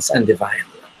humans and divine.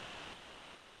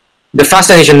 The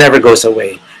fascination never goes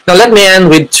away. Now let me end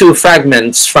with two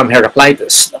fragments from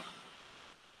Heraclitus,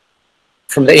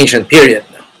 from the ancient period.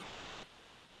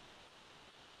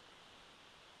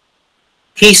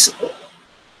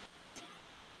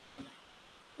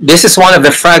 This is one of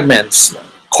the fragments.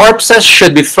 Corpses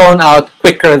should be thrown out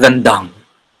quicker than dung.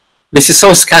 This is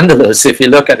so scandalous if you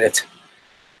look at it.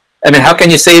 I mean, how can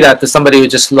you say that to somebody who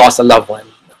just lost a loved one?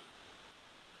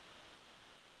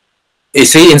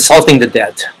 Is he insulting the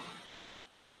dead?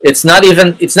 It's not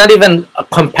even a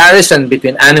comparison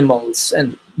between animals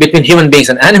and between human beings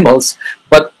and animals,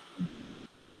 but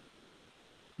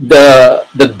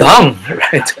the dung,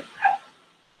 right?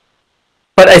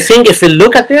 But I think if you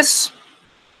look at this,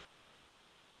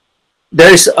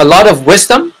 there is a lot of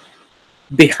wisdom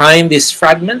behind this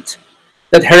fragment,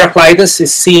 that Heraclitus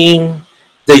is seeing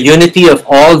the unity of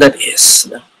all that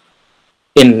is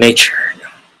in nature.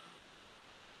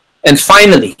 And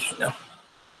finally,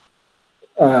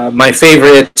 my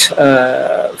favorite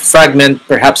fragment,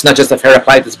 perhaps not just of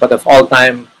Heraclitus, but of all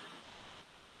time,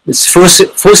 is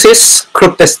Fusis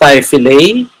cryptestai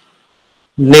filei,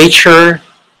 nature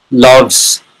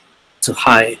loves to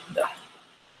hide.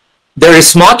 There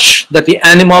is much that the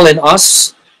animal in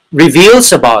us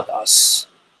reveals about us,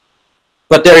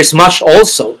 but there is much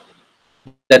also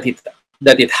that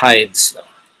it hides.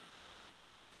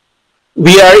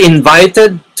 We are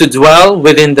invited to dwell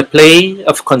within the play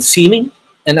of concealing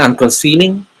and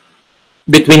unconcealing,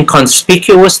 between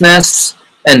conspicuousness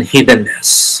and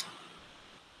hiddenness.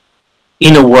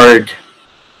 In a word,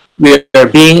 we are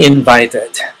being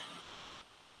invited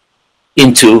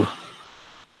into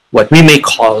what we may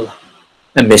call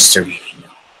a mystery.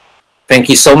 Thank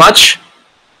you so much.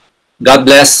 God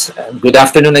bless. Good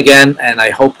afternoon again, and I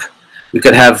hope we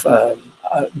could have a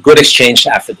good exchange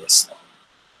after this.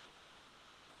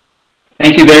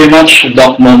 Thank you very much,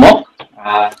 Doc Momok.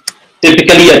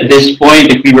 Typically, at this point,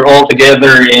 if we were all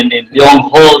together in Leong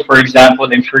Hall, for example,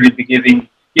 I'm sure you'd be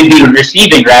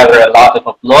receiving rather a lot of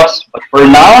applause. But for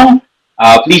now,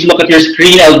 please look at your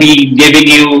screen. I'll be giving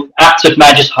you acts of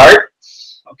Magis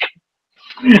hearts. Okay.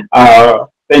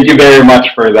 Thank you very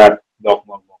much for that, Doc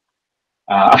Momok.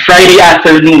 A Friday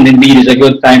afternoon, indeed, is a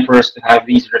good time for us to have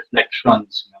these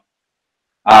reflections.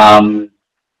 Earlier,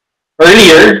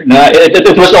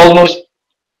 it was almost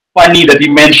funny that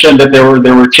you mentioned that there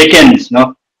were chickens,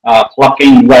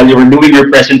 clucking while you were doing your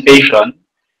presentation.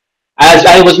 As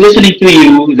I was listening to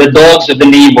you, the dogs of the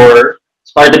neighbor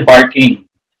started barking.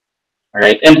 All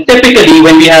right, and typically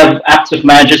when we have acts of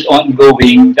Magis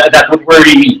ongoing, that would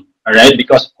worry me. All right,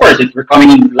 because of course if we're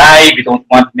coming in live, we don't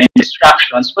want many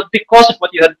distractions. But because of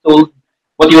what you had told,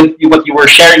 what you were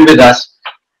sharing with us,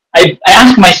 I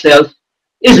asked myself,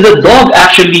 is the dog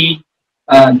actually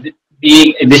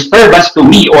being a disturbance to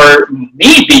me, or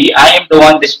maybe I am the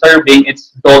one disturbing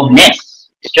its dogness?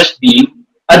 It's just being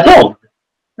a dog.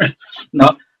 No,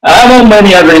 among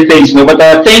many other things. No, but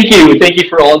thank you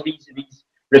for all these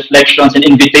reflections and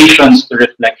invitations to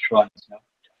reflections. No?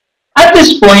 At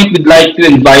this point, we'd like to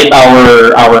invite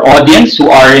our audience who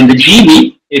are in the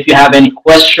GME. If you have any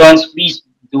questions, please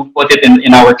do put it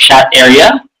in our chat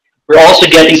area. We're also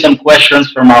getting some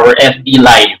questions from our FB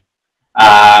Live.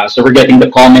 So we're getting the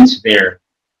comments there.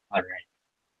 All right.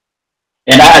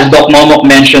 And as Doc Momok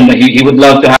mentioned, he would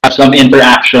love to have some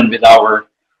interaction with our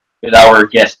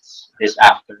guests this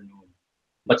afternoon.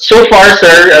 But so far,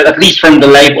 sir, at least from the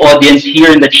live audience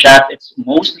here in the chat, it's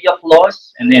mostly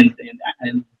applause and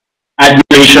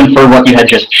admiration for what you had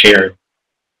just shared.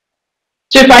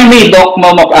 So if I may, Doc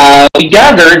Momok, we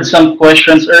gathered some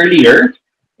questions earlier,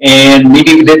 and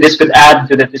maybe this could add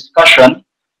to the discussion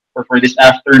for this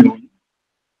afternoon.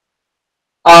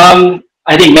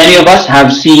 I think many of us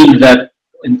have seen that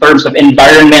in terms of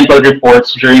environmental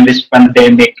reports during this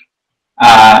pandemic,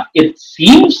 it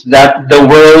seems that the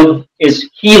world is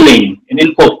healing,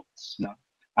 in quotes.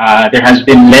 There has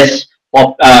been less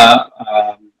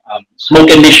smoke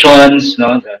emissions.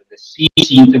 The seas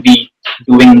seem to be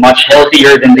doing much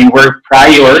healthier than they were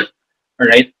prior. All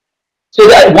right. So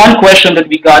that one question that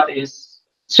we got is,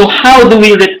 so how do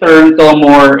we return to a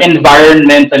more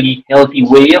environmentally healthy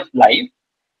way of life,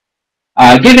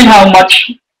 given how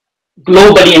much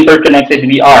globally interconnected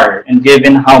we are, and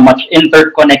given how much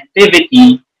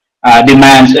interconnectivity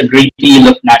demands a great deal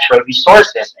of natural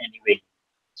resources anyway?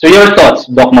 So your thoughts,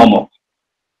 Doc Momo?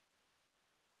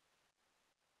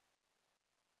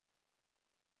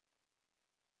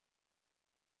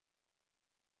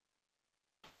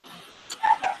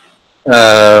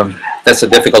 That's a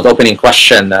difficult opening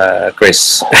question,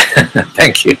 Chris.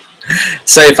 Thank you.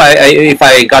 So if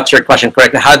I got your question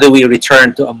correctly, how do we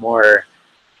return to a more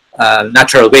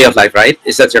natural way of life, right?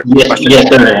 Is that your question? Yes,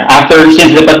 sir.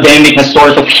 Since the pandemic has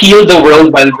sort of healed the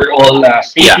world while we're all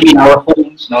safely in our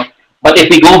homes, but if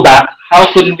we go back,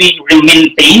 how could we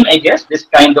maintain, I guess, this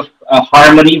kind of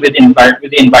harmony with the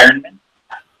environment?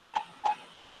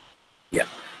 Yeah.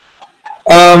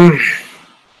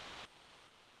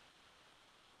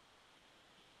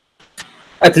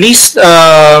 At least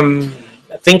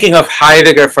thinking of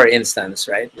Heidegger, for instance,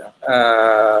 right?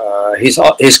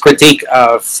 His critique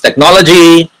of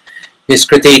technology, his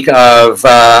critique of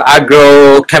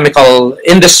agrochemical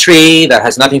industry that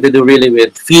has nothing to do really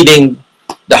with feeding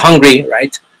the hungry,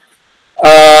 right?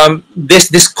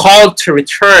 This call to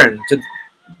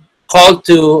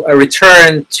a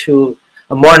return to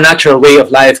a more natural way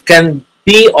of life can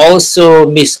be also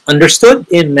misunderstood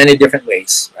in many different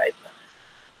ways, right?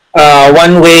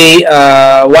 One way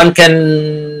one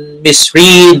can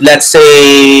misread, let's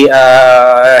say,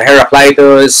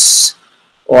 Heraclitus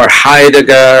or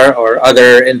Heidegger or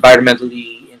other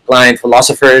environmentally inclined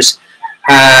philosophers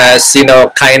as, you know,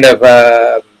 kind of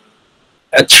a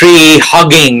tree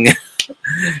hugging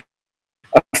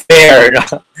affair,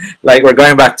 like we're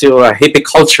going back to a hippie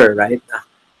culture, right?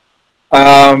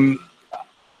 Um,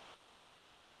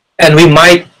 and we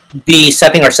might be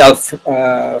setting ourselves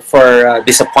for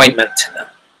disappointment.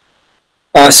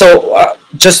 So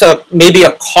just maybe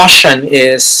a caution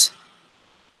is,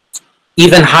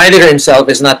 even Heidegger himself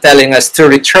is not telling us to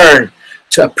return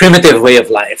to a primitive way of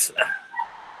life.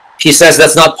 He says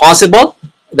that's not possible,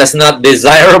 that's not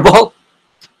desirable.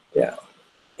 Yeah,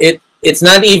 it's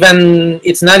not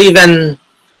even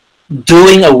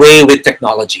doing away with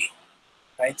technology,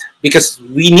 right? Because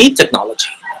we need technology.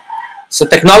 So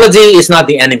technology is not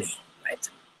the enemy, right?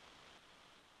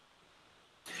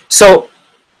 So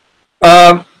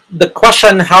the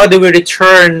question, how do we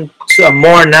return to a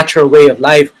more natural way of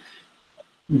life?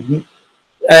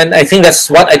 And I think that's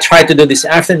what I tried to do this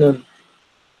afternoon.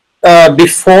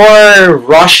 Before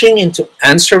rushing into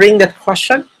answering that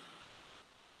question,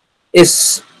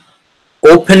 is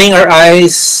opening our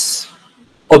eyes,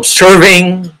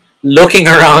 observing, looking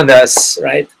around us,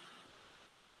 right?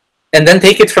 And then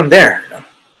take it from there.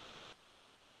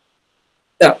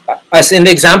 As in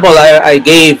the example I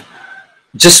gave,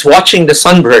 just watching the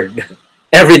sunbird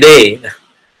every day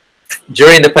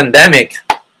during the pandemic,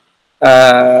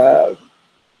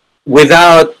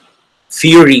 without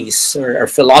theories or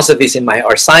philosophies in my,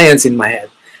 or science in my head,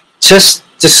 just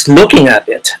looking at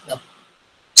it.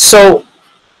 So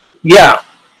yeah,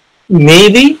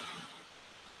 maybe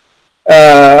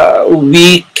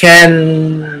we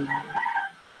can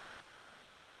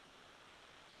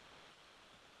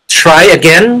try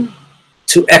again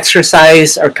to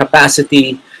exercise our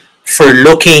capacity for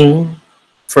looking,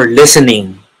 for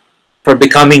listening, for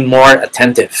becoming more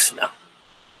attentive now.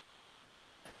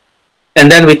 And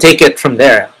then we take it from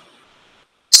there,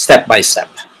 step by step.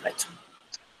 Right?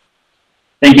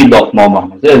 Thank you, Doc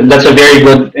Momo. That's a very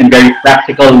good and very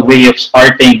practical way of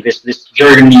starting this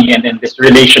journey and this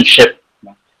relationship, you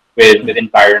know, with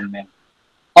environment.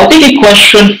 I'll take a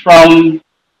question from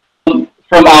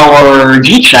our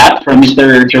G chat from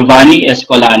Mr. Giovanni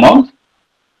Escolano.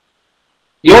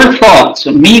 Your thoughts?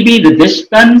 Maybe the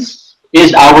distance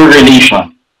is our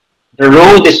relation. The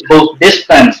road is both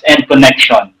distance and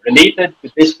connection, related to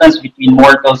distance between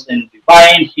mortals and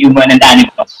divine, human, and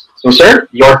animals. So, sir,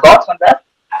 your thoughts on that?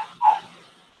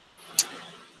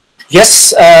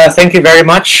 Yes, thank you very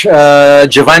much.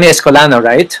 Giovanni Escolano,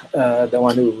 right? The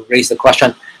one who raised the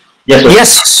question. Yes, sir.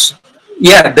 Yes,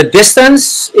 yeah, the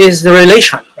distance is the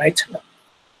relation, right?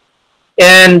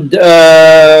 And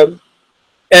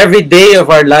every day of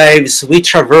our lives, we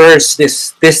traverse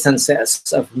these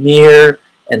distances of near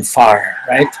and far,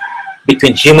 right?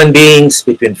 Between human beings,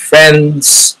 between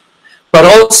friends, but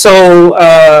also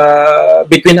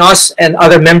between us and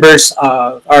other members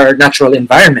of our natural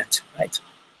environment, right?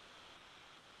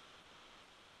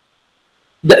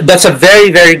 That's a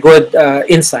very, very good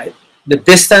insight. The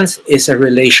distance is a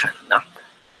relation.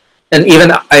 And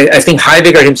even I think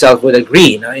Heidegger himself would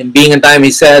agree. In Being and Time,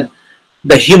 he said,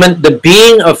 the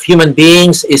being of human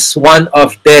beings is one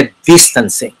of dead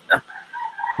distancing.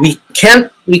 We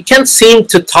can't seem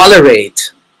to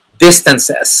tolerate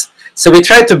distances, so we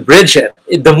try to bridge it.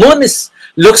 The moon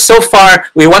looks so far,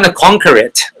 we want to conquer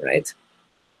it, right?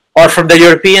 Or from the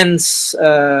Europeans,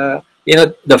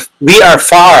 we are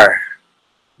far.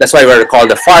 That's why we're called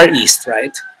the Far East,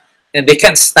 right? And they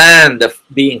can't stand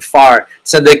being far,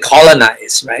 so they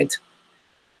colonize, right?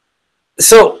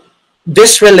 So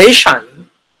this relation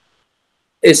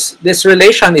is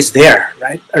there,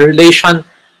 right? A relation,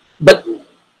 but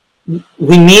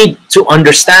we need to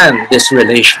understand this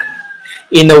relation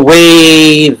in a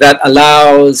way that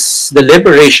allows the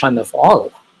liberation of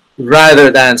all, rather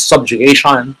than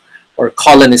subjugation or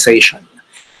colonization.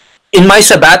 In my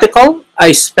sabbatical,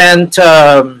 I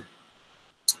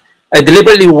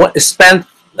deliberately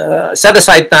set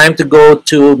aside time to go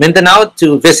to Mindanao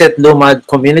to visit Lumad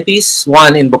communities,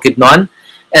 one in Bukidnon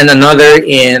and another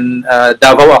in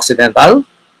Davao Occidental.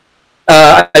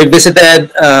 I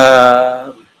visited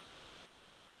a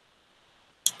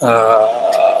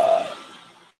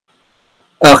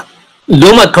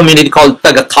Lumad community called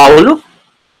Tagakaulu,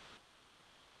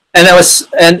 and I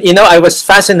was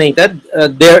fascinated.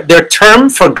 Their term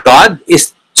for God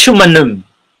is Chumanum.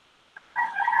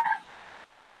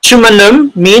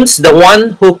 Chumanum means the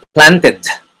one who planted.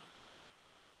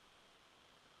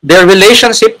 Their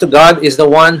relationship to God is the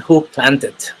one who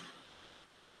planted.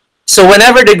 So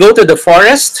whenever they go to the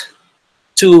forest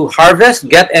to harvest,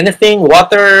 get anything,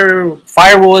 water,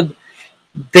 firewood,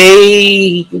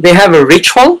 they have a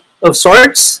ritual of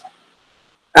sorts,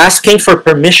 asking for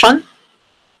permission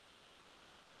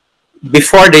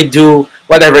before they do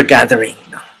whatever gathering.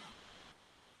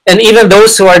 And even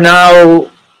those who are now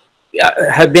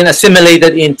have been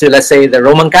assimilated into, let's say, the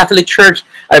Roman Catholic Church.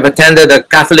 I've attended a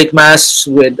Catholic Mass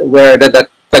where the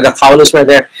Tagakaulos were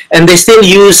there, and they still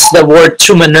use the word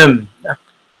chumanum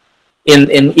in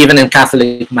even in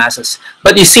Catholic Masses.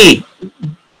 But you see,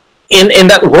 in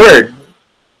that word,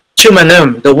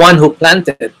 chumanum, the one who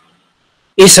planted,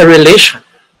 is a relation,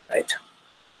 right?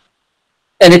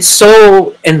 And it's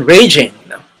so enraging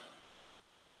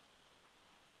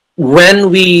when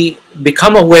we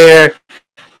become aware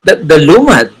that the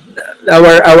lumad,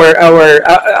 our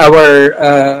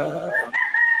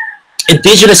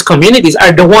indigenous communities,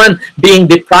 are the one being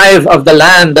deprived of the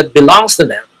land that belongs to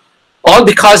them, all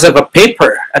because of a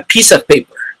piece of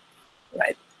paper,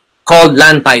 right, called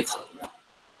land title.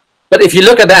 But if you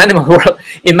look at the animal world,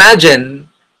 imagine,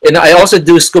 I also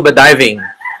do scuba diving,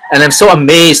 and I'm so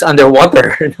amazed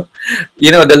underwater.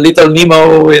 The little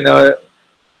Nemo,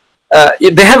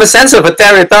 they have a sense of a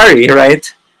territory,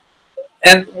 right?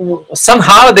 And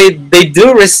somehow they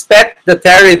do respect the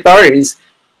territories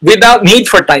without need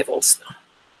for titles.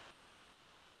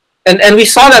 And we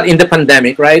saw that in the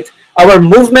pandemic, right? Our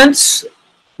movements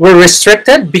were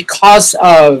restricted because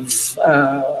of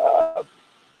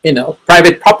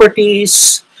private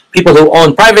properties, people who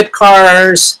own private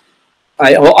cars.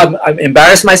 I'm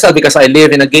embarrassed myself because I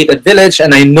live in a gated village,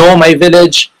 and I know my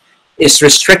village is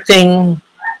restricting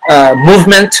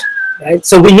movement, right?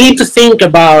 So we need to think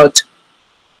about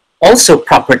also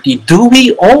property. Do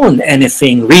we own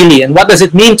anything really, and what does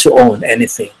it mean to own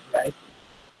anything, right?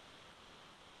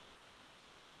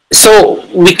 So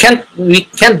we can't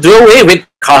do away with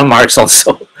Karl Marx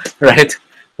also, right?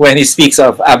 When he speaks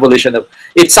of abolition of,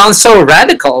 it sounds so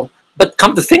radical, but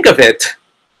come to think of it,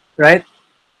 right?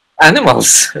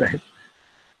 Animals, right?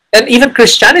 And even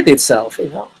Christianity itself,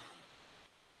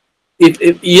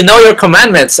 if you know your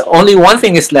commandments, only one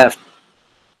thing is left: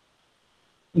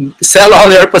 sell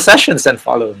all your possessions and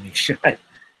follow me. Right?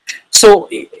 So,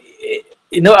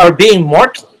 our being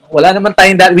mortal, wala naman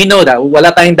tayong we know that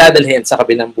wala tayong dadalhin sa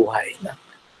kabilang buhay.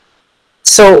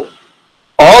 So,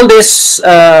 all these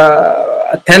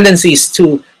tendencies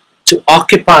to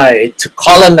occupy, to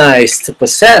colonize, to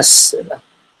possess,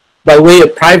 by way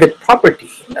of private property,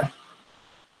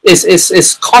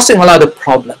 is causing a lot of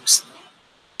problems.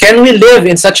 Can we live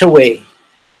in such a way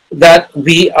that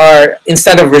we are,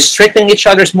 instead of restricting each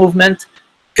other's movement,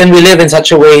 can we live in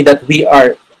such a way that we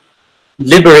are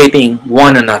liberating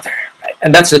one another? Right?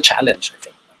 And that's the challenge, I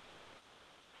think.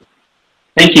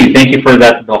 Thank you for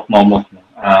that, Doc Momo.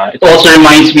 It also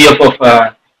reminds me of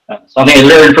something I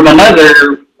learned from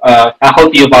another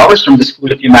faculty of ours from the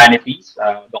School of Humanities,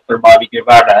 Dr. Bobby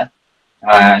Guevara.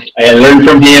 I learned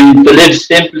from him to live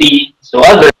simply so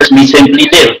others may simply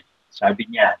live. Sabi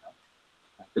niya,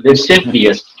 to live simply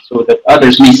so that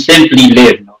others may simply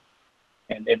live.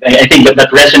 And I think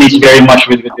that resonates very much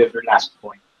with your last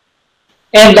point.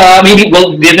 And maybe,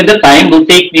 given the time, we'll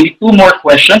take maybe two more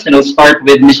questions, and we'll start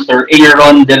with Mr.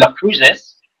 Aaron De La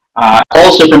Cruzes,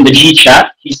 also from the G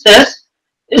chat. He says,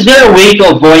 is there a way to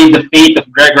avoid the fate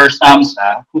of Gregor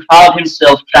Samsa, who found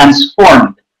himself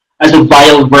transformed as a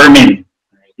vile vermin?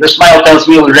 Your smile tells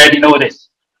me you already know this.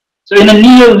 So in a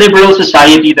neoliberal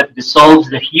society that dissolves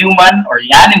the human or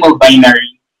the animal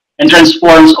binary and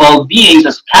transforms all beings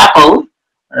as cattle,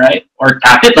 right, or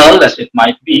capital as it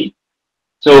might be.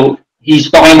 So he's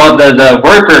talking about the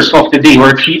workers of today who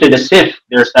are treated as if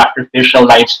they're sacrificial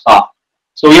livestock.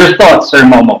 So your thoughts, Sir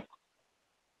Momo?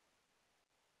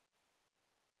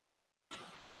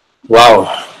 Wow,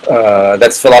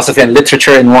 that's philosophy and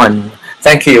literature in one.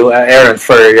 Thank you, Aaron,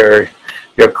 for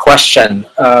your question.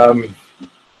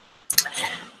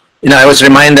 I was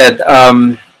reminded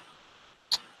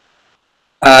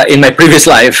in my previous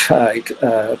life,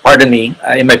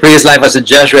 in my previous life as a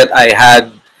Jesuit, I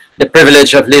had the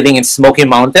privilege of living in Smoky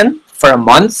Mountain for a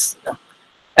month.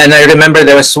 And I remember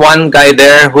there was one guy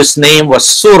there whose name was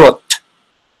Surut.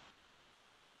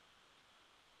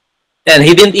 And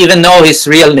he didn't even know his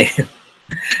real name.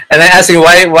 And I asked him,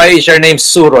 why is your name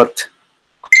Surut?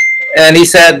 And he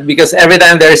said, because every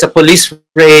time there is a police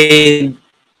raid,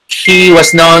 he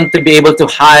was known to be able to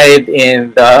hide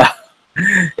in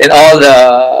all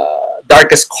the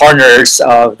darkest corners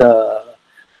of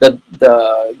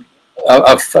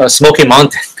Smoky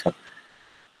Mountain.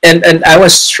 And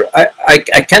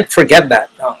I can't forget that.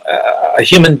 A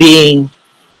human being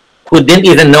who didn't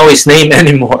even know his name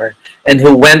anymore, and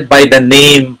who went by the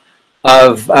name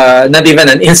of not even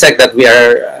an insect that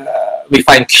we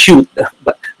find cute,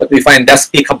 but we find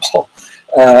despicable,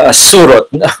 surot.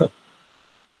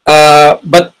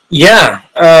 But yeah,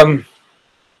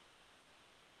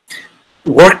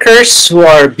 workers who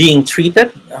are being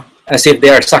treated as if they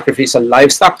are sacrificial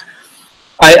livestock.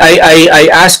 I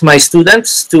ask my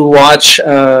students to watch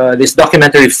this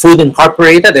documentary Food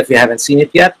Incorporated. If you haven't seen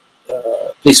it yet,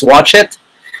 please watch it.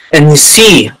 And you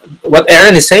see what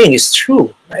Aaron is saying is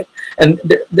true, right? And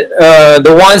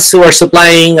the ones who are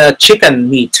supplying chicken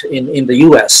meat in the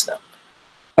U.S.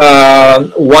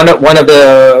 One of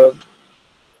the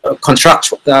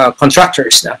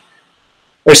contractors now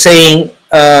are saying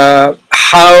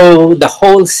how the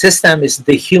whole system is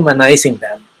dehumanizing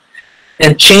them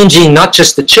and changing not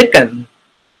just the chicken,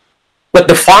 but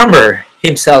the farmer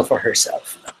himself or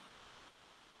herself.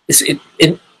 It's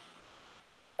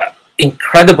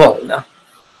incredible. No?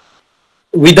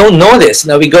 We don't know this.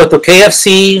 Now we go to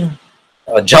KFC,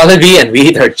 Jollibee, and we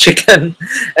eat our chicken,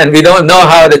 and we don't know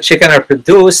how the chicken are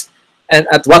produced and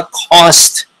at what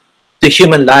cost to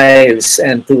human lives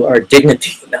and to our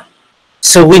dignity. No?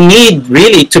 So we need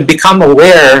really to become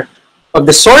aware of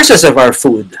the sources of our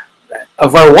food, right?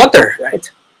 Of our water, right?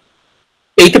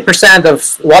 80%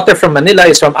 of water from Manila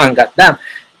is from Angat Dam.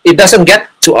 It doesn't get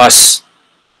to us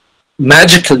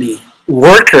magically. There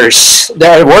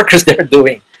are workers that are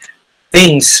doing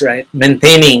things, right?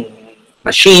 Maintaining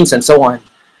machines and so on,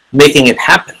 making it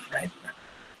happen, right?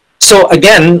 So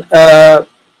again,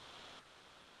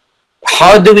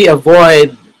 how do we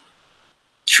avoid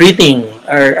treating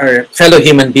our fellow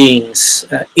human beings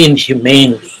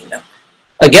inhumanely?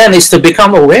 Again, is to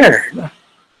become aware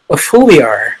of who we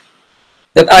are.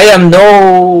 That I am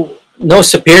no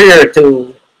superior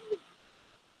to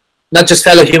not just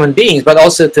fellow human beings, but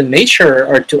also to nature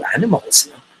or to animals.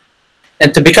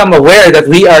 And to become aware that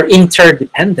we are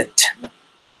interdependent.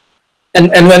 And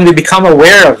when we become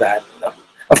aware of that,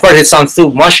 of course it sounds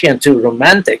too mushy and too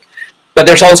romantic, but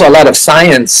there's also a lot of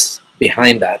science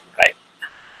behind that, right?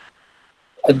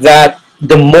 That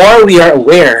the more we are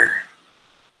aware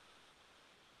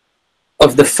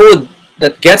of the food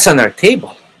that gets on our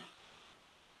table,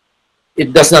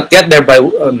 it does not get there by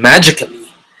magically.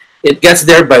 It gets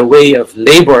there by way of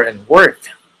labor and work,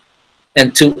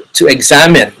 and to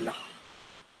examine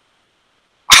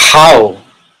how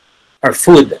our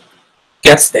food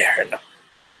gets there,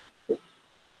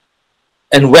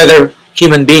 and whether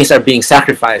human beings are being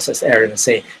sacrificed, as Aaron is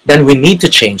saying, then we need to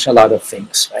change a lot of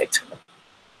things, right?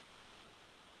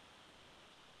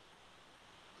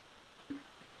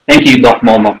 Thank you, Doc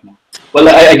Momo. Well,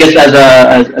 I guess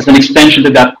as an extension to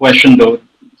that question, though,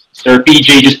 Sir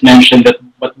PJ just mentioned that,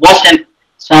 but wasn't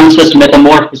Sansa's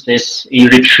metamorphosis a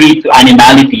retreat to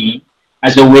animality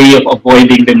as a way of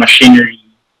avoiding the machinery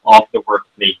of the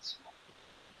workplace?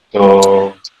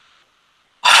 So,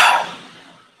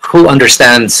 who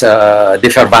understands the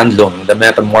Verwandlung, the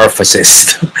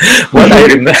metamorphosis? What I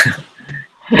remember,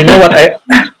 you know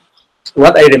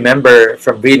what I remember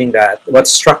from reading that. What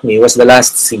struck me was the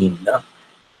last scene. No?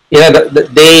 You know, the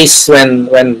days when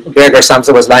Gregor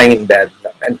Samsa was lying in bed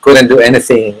and couldn't do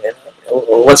anything.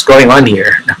 What's going on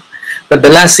here? But the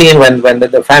last scene when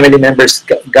the family members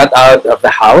got out of the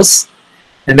house,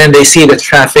 and then they see the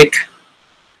traffic,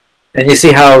 and you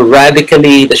see how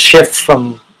radically the shift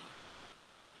from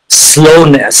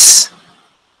slowness,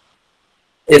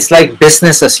 it's like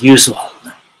business as usual.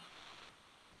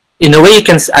 In a way, you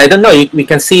can, I don't know, we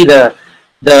can see the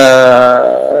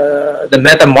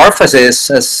metamorphosis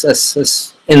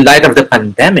as in light of the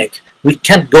pandemic. We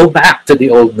can't go back to the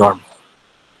old normal,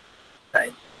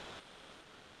 right?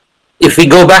 If we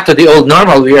go back to the old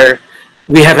normal,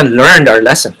 we haven't learned our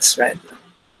lessons, right?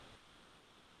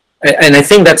 And I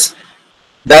think that's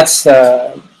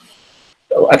at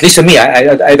least to me.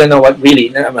 I don't know what really,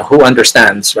 who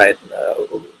understands, right?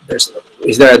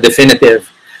 Is there a definitive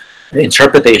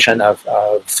interpretation of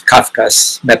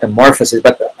Kafka's metamorphosis?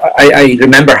 But I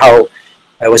remember how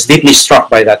I was deeply struck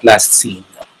by that last scene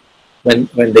when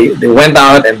they went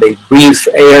out and they breathed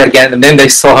air again, and then they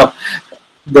saw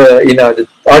the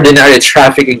ordinary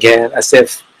traffic again, as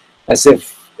if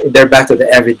they're back to the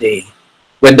everyday.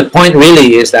 When the point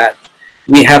really is that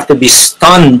we have to be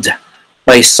stunned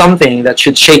by something that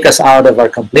should shake us out of our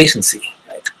complacency,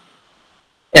 right?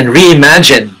 And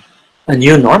reimagine a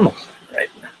new normal, right?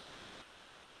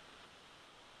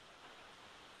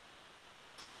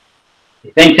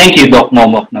 Thank you, Doc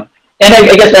Momok. No? And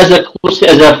I guess as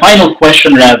a final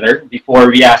question, rather, before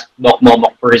we ask Doc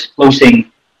Momok for his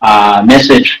closing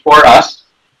message for us,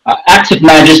 Acts of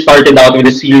Magis started out with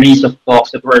a series of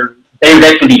talks that were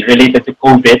directly related to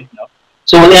COVID. No?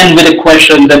 So we'll end with a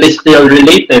question that is still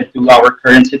related to our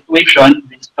current situation.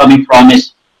 This coming from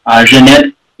is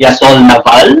Jeanette Yasol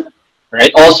Naval,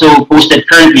 right? Also posted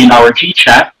currently in our G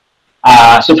chat.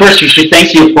 So first, she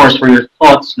thanks you, of course, for your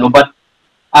thoughts. No, but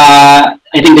I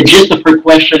think the gist of her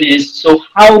question is: so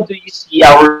how do you see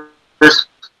our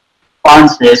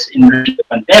responses in relation to the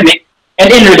pandemic and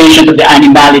in relation to the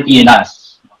animality in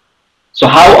us? So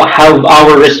how have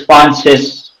our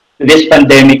responses to this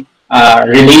pandemic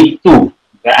relate to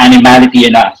the animality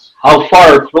in us? How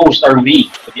far or close are we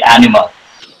to the animal?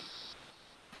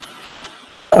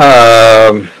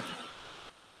 Um,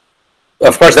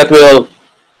 of course,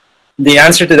 the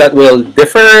answer to that will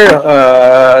differ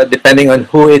depending on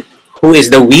who is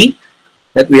the we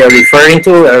that we are referring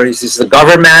to, or is this the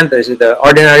government, or is it the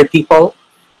ordinary people,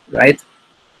 right?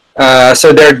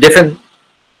 So there are different.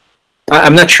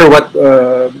 I'm not sure what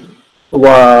the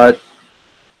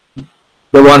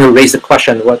one who raised the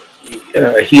question, what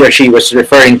he or she was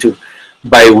referring to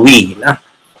by we.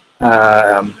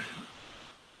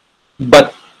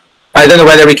 But I don't know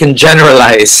whether we can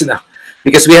generalize,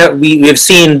 because we've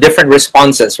seen different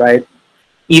responses, right?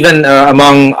 Even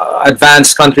among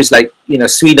advanced countries like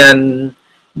Sweden,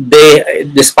 they,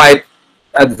 despite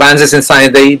advances in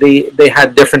science, they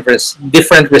had different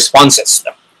responses,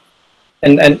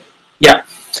 and yeah.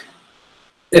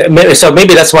 So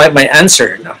maybe that's why my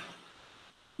answer.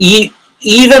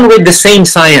 Even with the same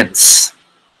science,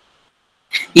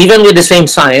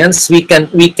 we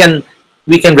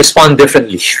can respond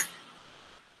differently,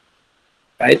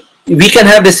 right? We can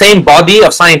have the same body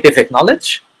of scientific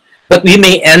knowledge, but we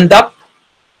may end up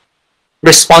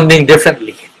responding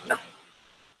differently.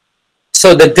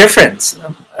 So the difference,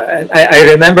 I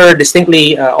remember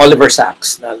distinctly Oliver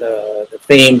Sacks, the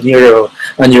famed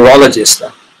neurologist,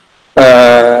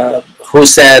 who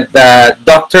said that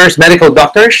medical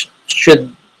doctors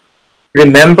should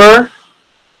remember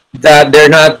that they're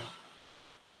not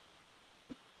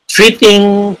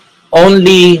treating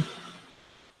only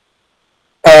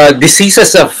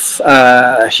diseases of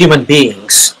human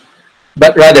beings,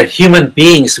 but rather human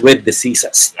beings with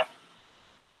diseases.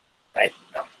 Right?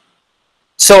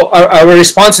 So our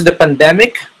response to the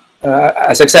pandemic,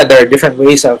 as I said, there are different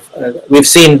ways of, we've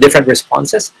seen different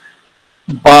responses,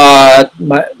 but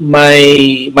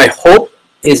my hope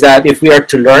is that if we are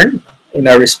to learn in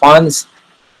our response,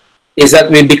 is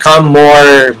that we become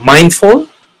more mindful,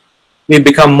 we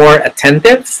become more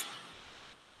attentive,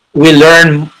 we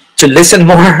learn to listen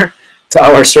more to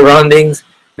our surroundings,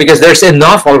 because there's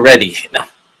enough already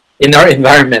in our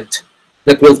environment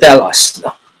that will tell us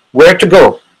where to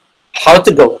go, how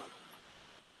to go,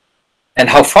 and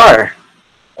how far.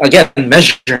 Again,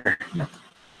 measure.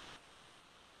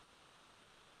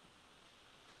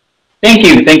 Thank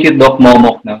you, Doc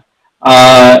Momok. No?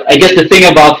 I guess the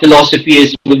thing about philosophy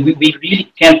is we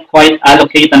really can't quite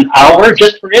allocate an hour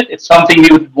just for it. It's something we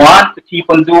would want to keep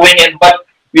on doing, but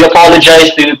we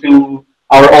apologize to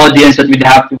our audience that we'd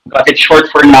have to cut it short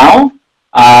for now.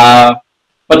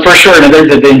 But for sure,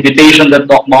 the invitation that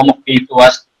Doc Momok gave to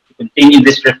us to continue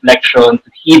this reflection,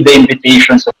 to heed the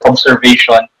invitations of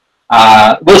observation,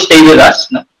 will stay with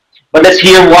us. No? But let's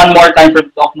hear one more time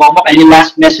from Doc Momok. Any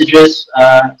last messages,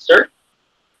 sir?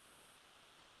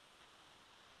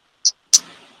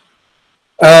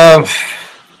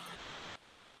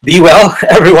 Be well,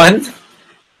 everyone.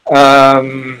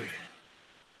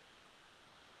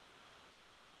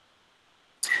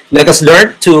 Let us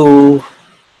learn to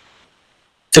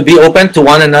be open to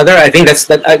one another. I think that's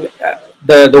the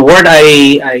word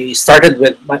I started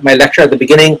with my lecture at the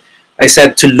beginning. I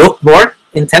said to look more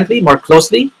intently, more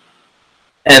closely,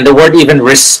 and the word even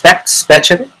respect,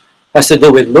 especially, has to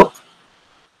do with look.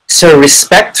 So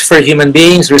respect for human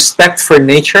beings, respect for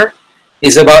nature,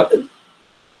 is about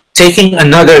taking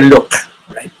another look,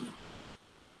 right?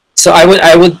 So I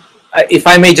would, if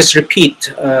I may just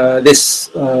repeat this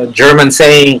German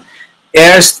saying,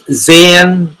 "Erst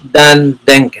sehen, dann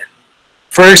denken."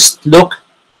 First look,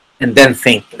 and then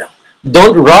think.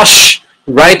 Don't rush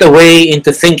right away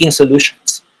into thinking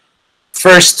solutions.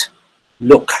 First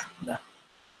look,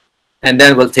 and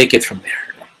then we'll take it from there.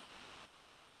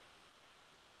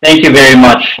 Thank you very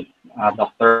much,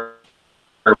 Dr.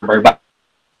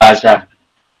 Barbaza.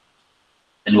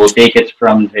 And we'll take it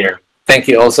from there. Thank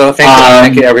you also.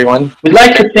 Thank you, everyone. We'd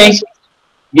like to thank,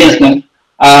 yes, no.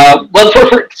 Well,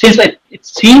 since it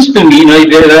seems to me,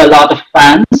 there are a lot of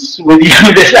fans with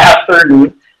you this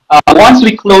afternoon. Once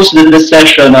we close the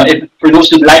session, if for those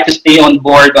who'd like to stay on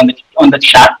board on the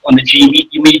chat on the G Meet,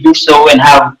 you may do so and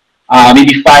have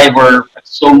maybe 5 or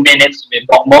so minutes with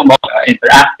Doc Momo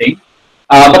interacting.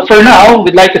 But for now,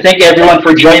 we'd like to thank everyone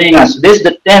for joining us. This is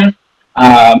the 10th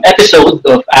episode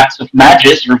of Acts of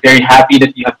Magis. We're very happy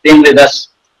that you have been with us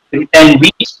 10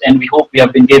 weeks, and we hope we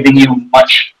have been giving you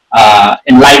much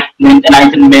enlightenment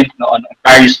on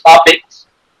various topics.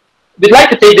 We'd like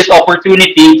to take this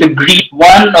opportunity to greet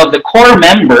one of the core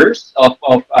members of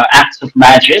Acts of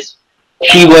Magis.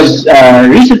 She was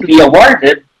recently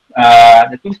awarded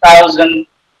the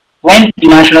 2020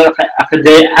 National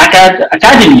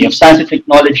Academy of Science and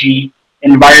Technology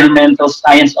Environmental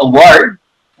Science Award.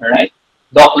 All right,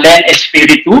 Doc Len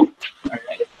Espiritu. All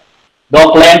right.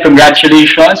 Doc Len,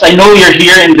 congratulations. I know you're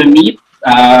here in the meet.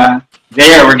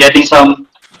 We're getting some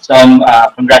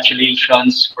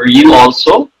congratulations for you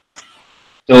also.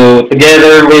 So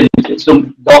together with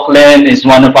Doc Len is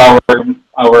one of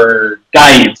our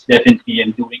guides definitely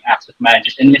in doing Acts of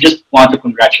Magis, and we just want to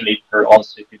congratulate her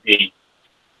also today.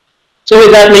 So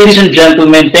with that, ladies and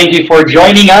gentlemen, thank you for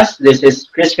joining us. This is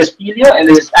Chris Castillo, and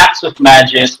this is Acts of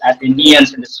Magis,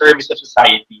 Ateneans in the service of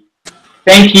society.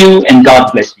 Thank you, and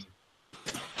God bless you.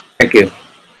 Thank you.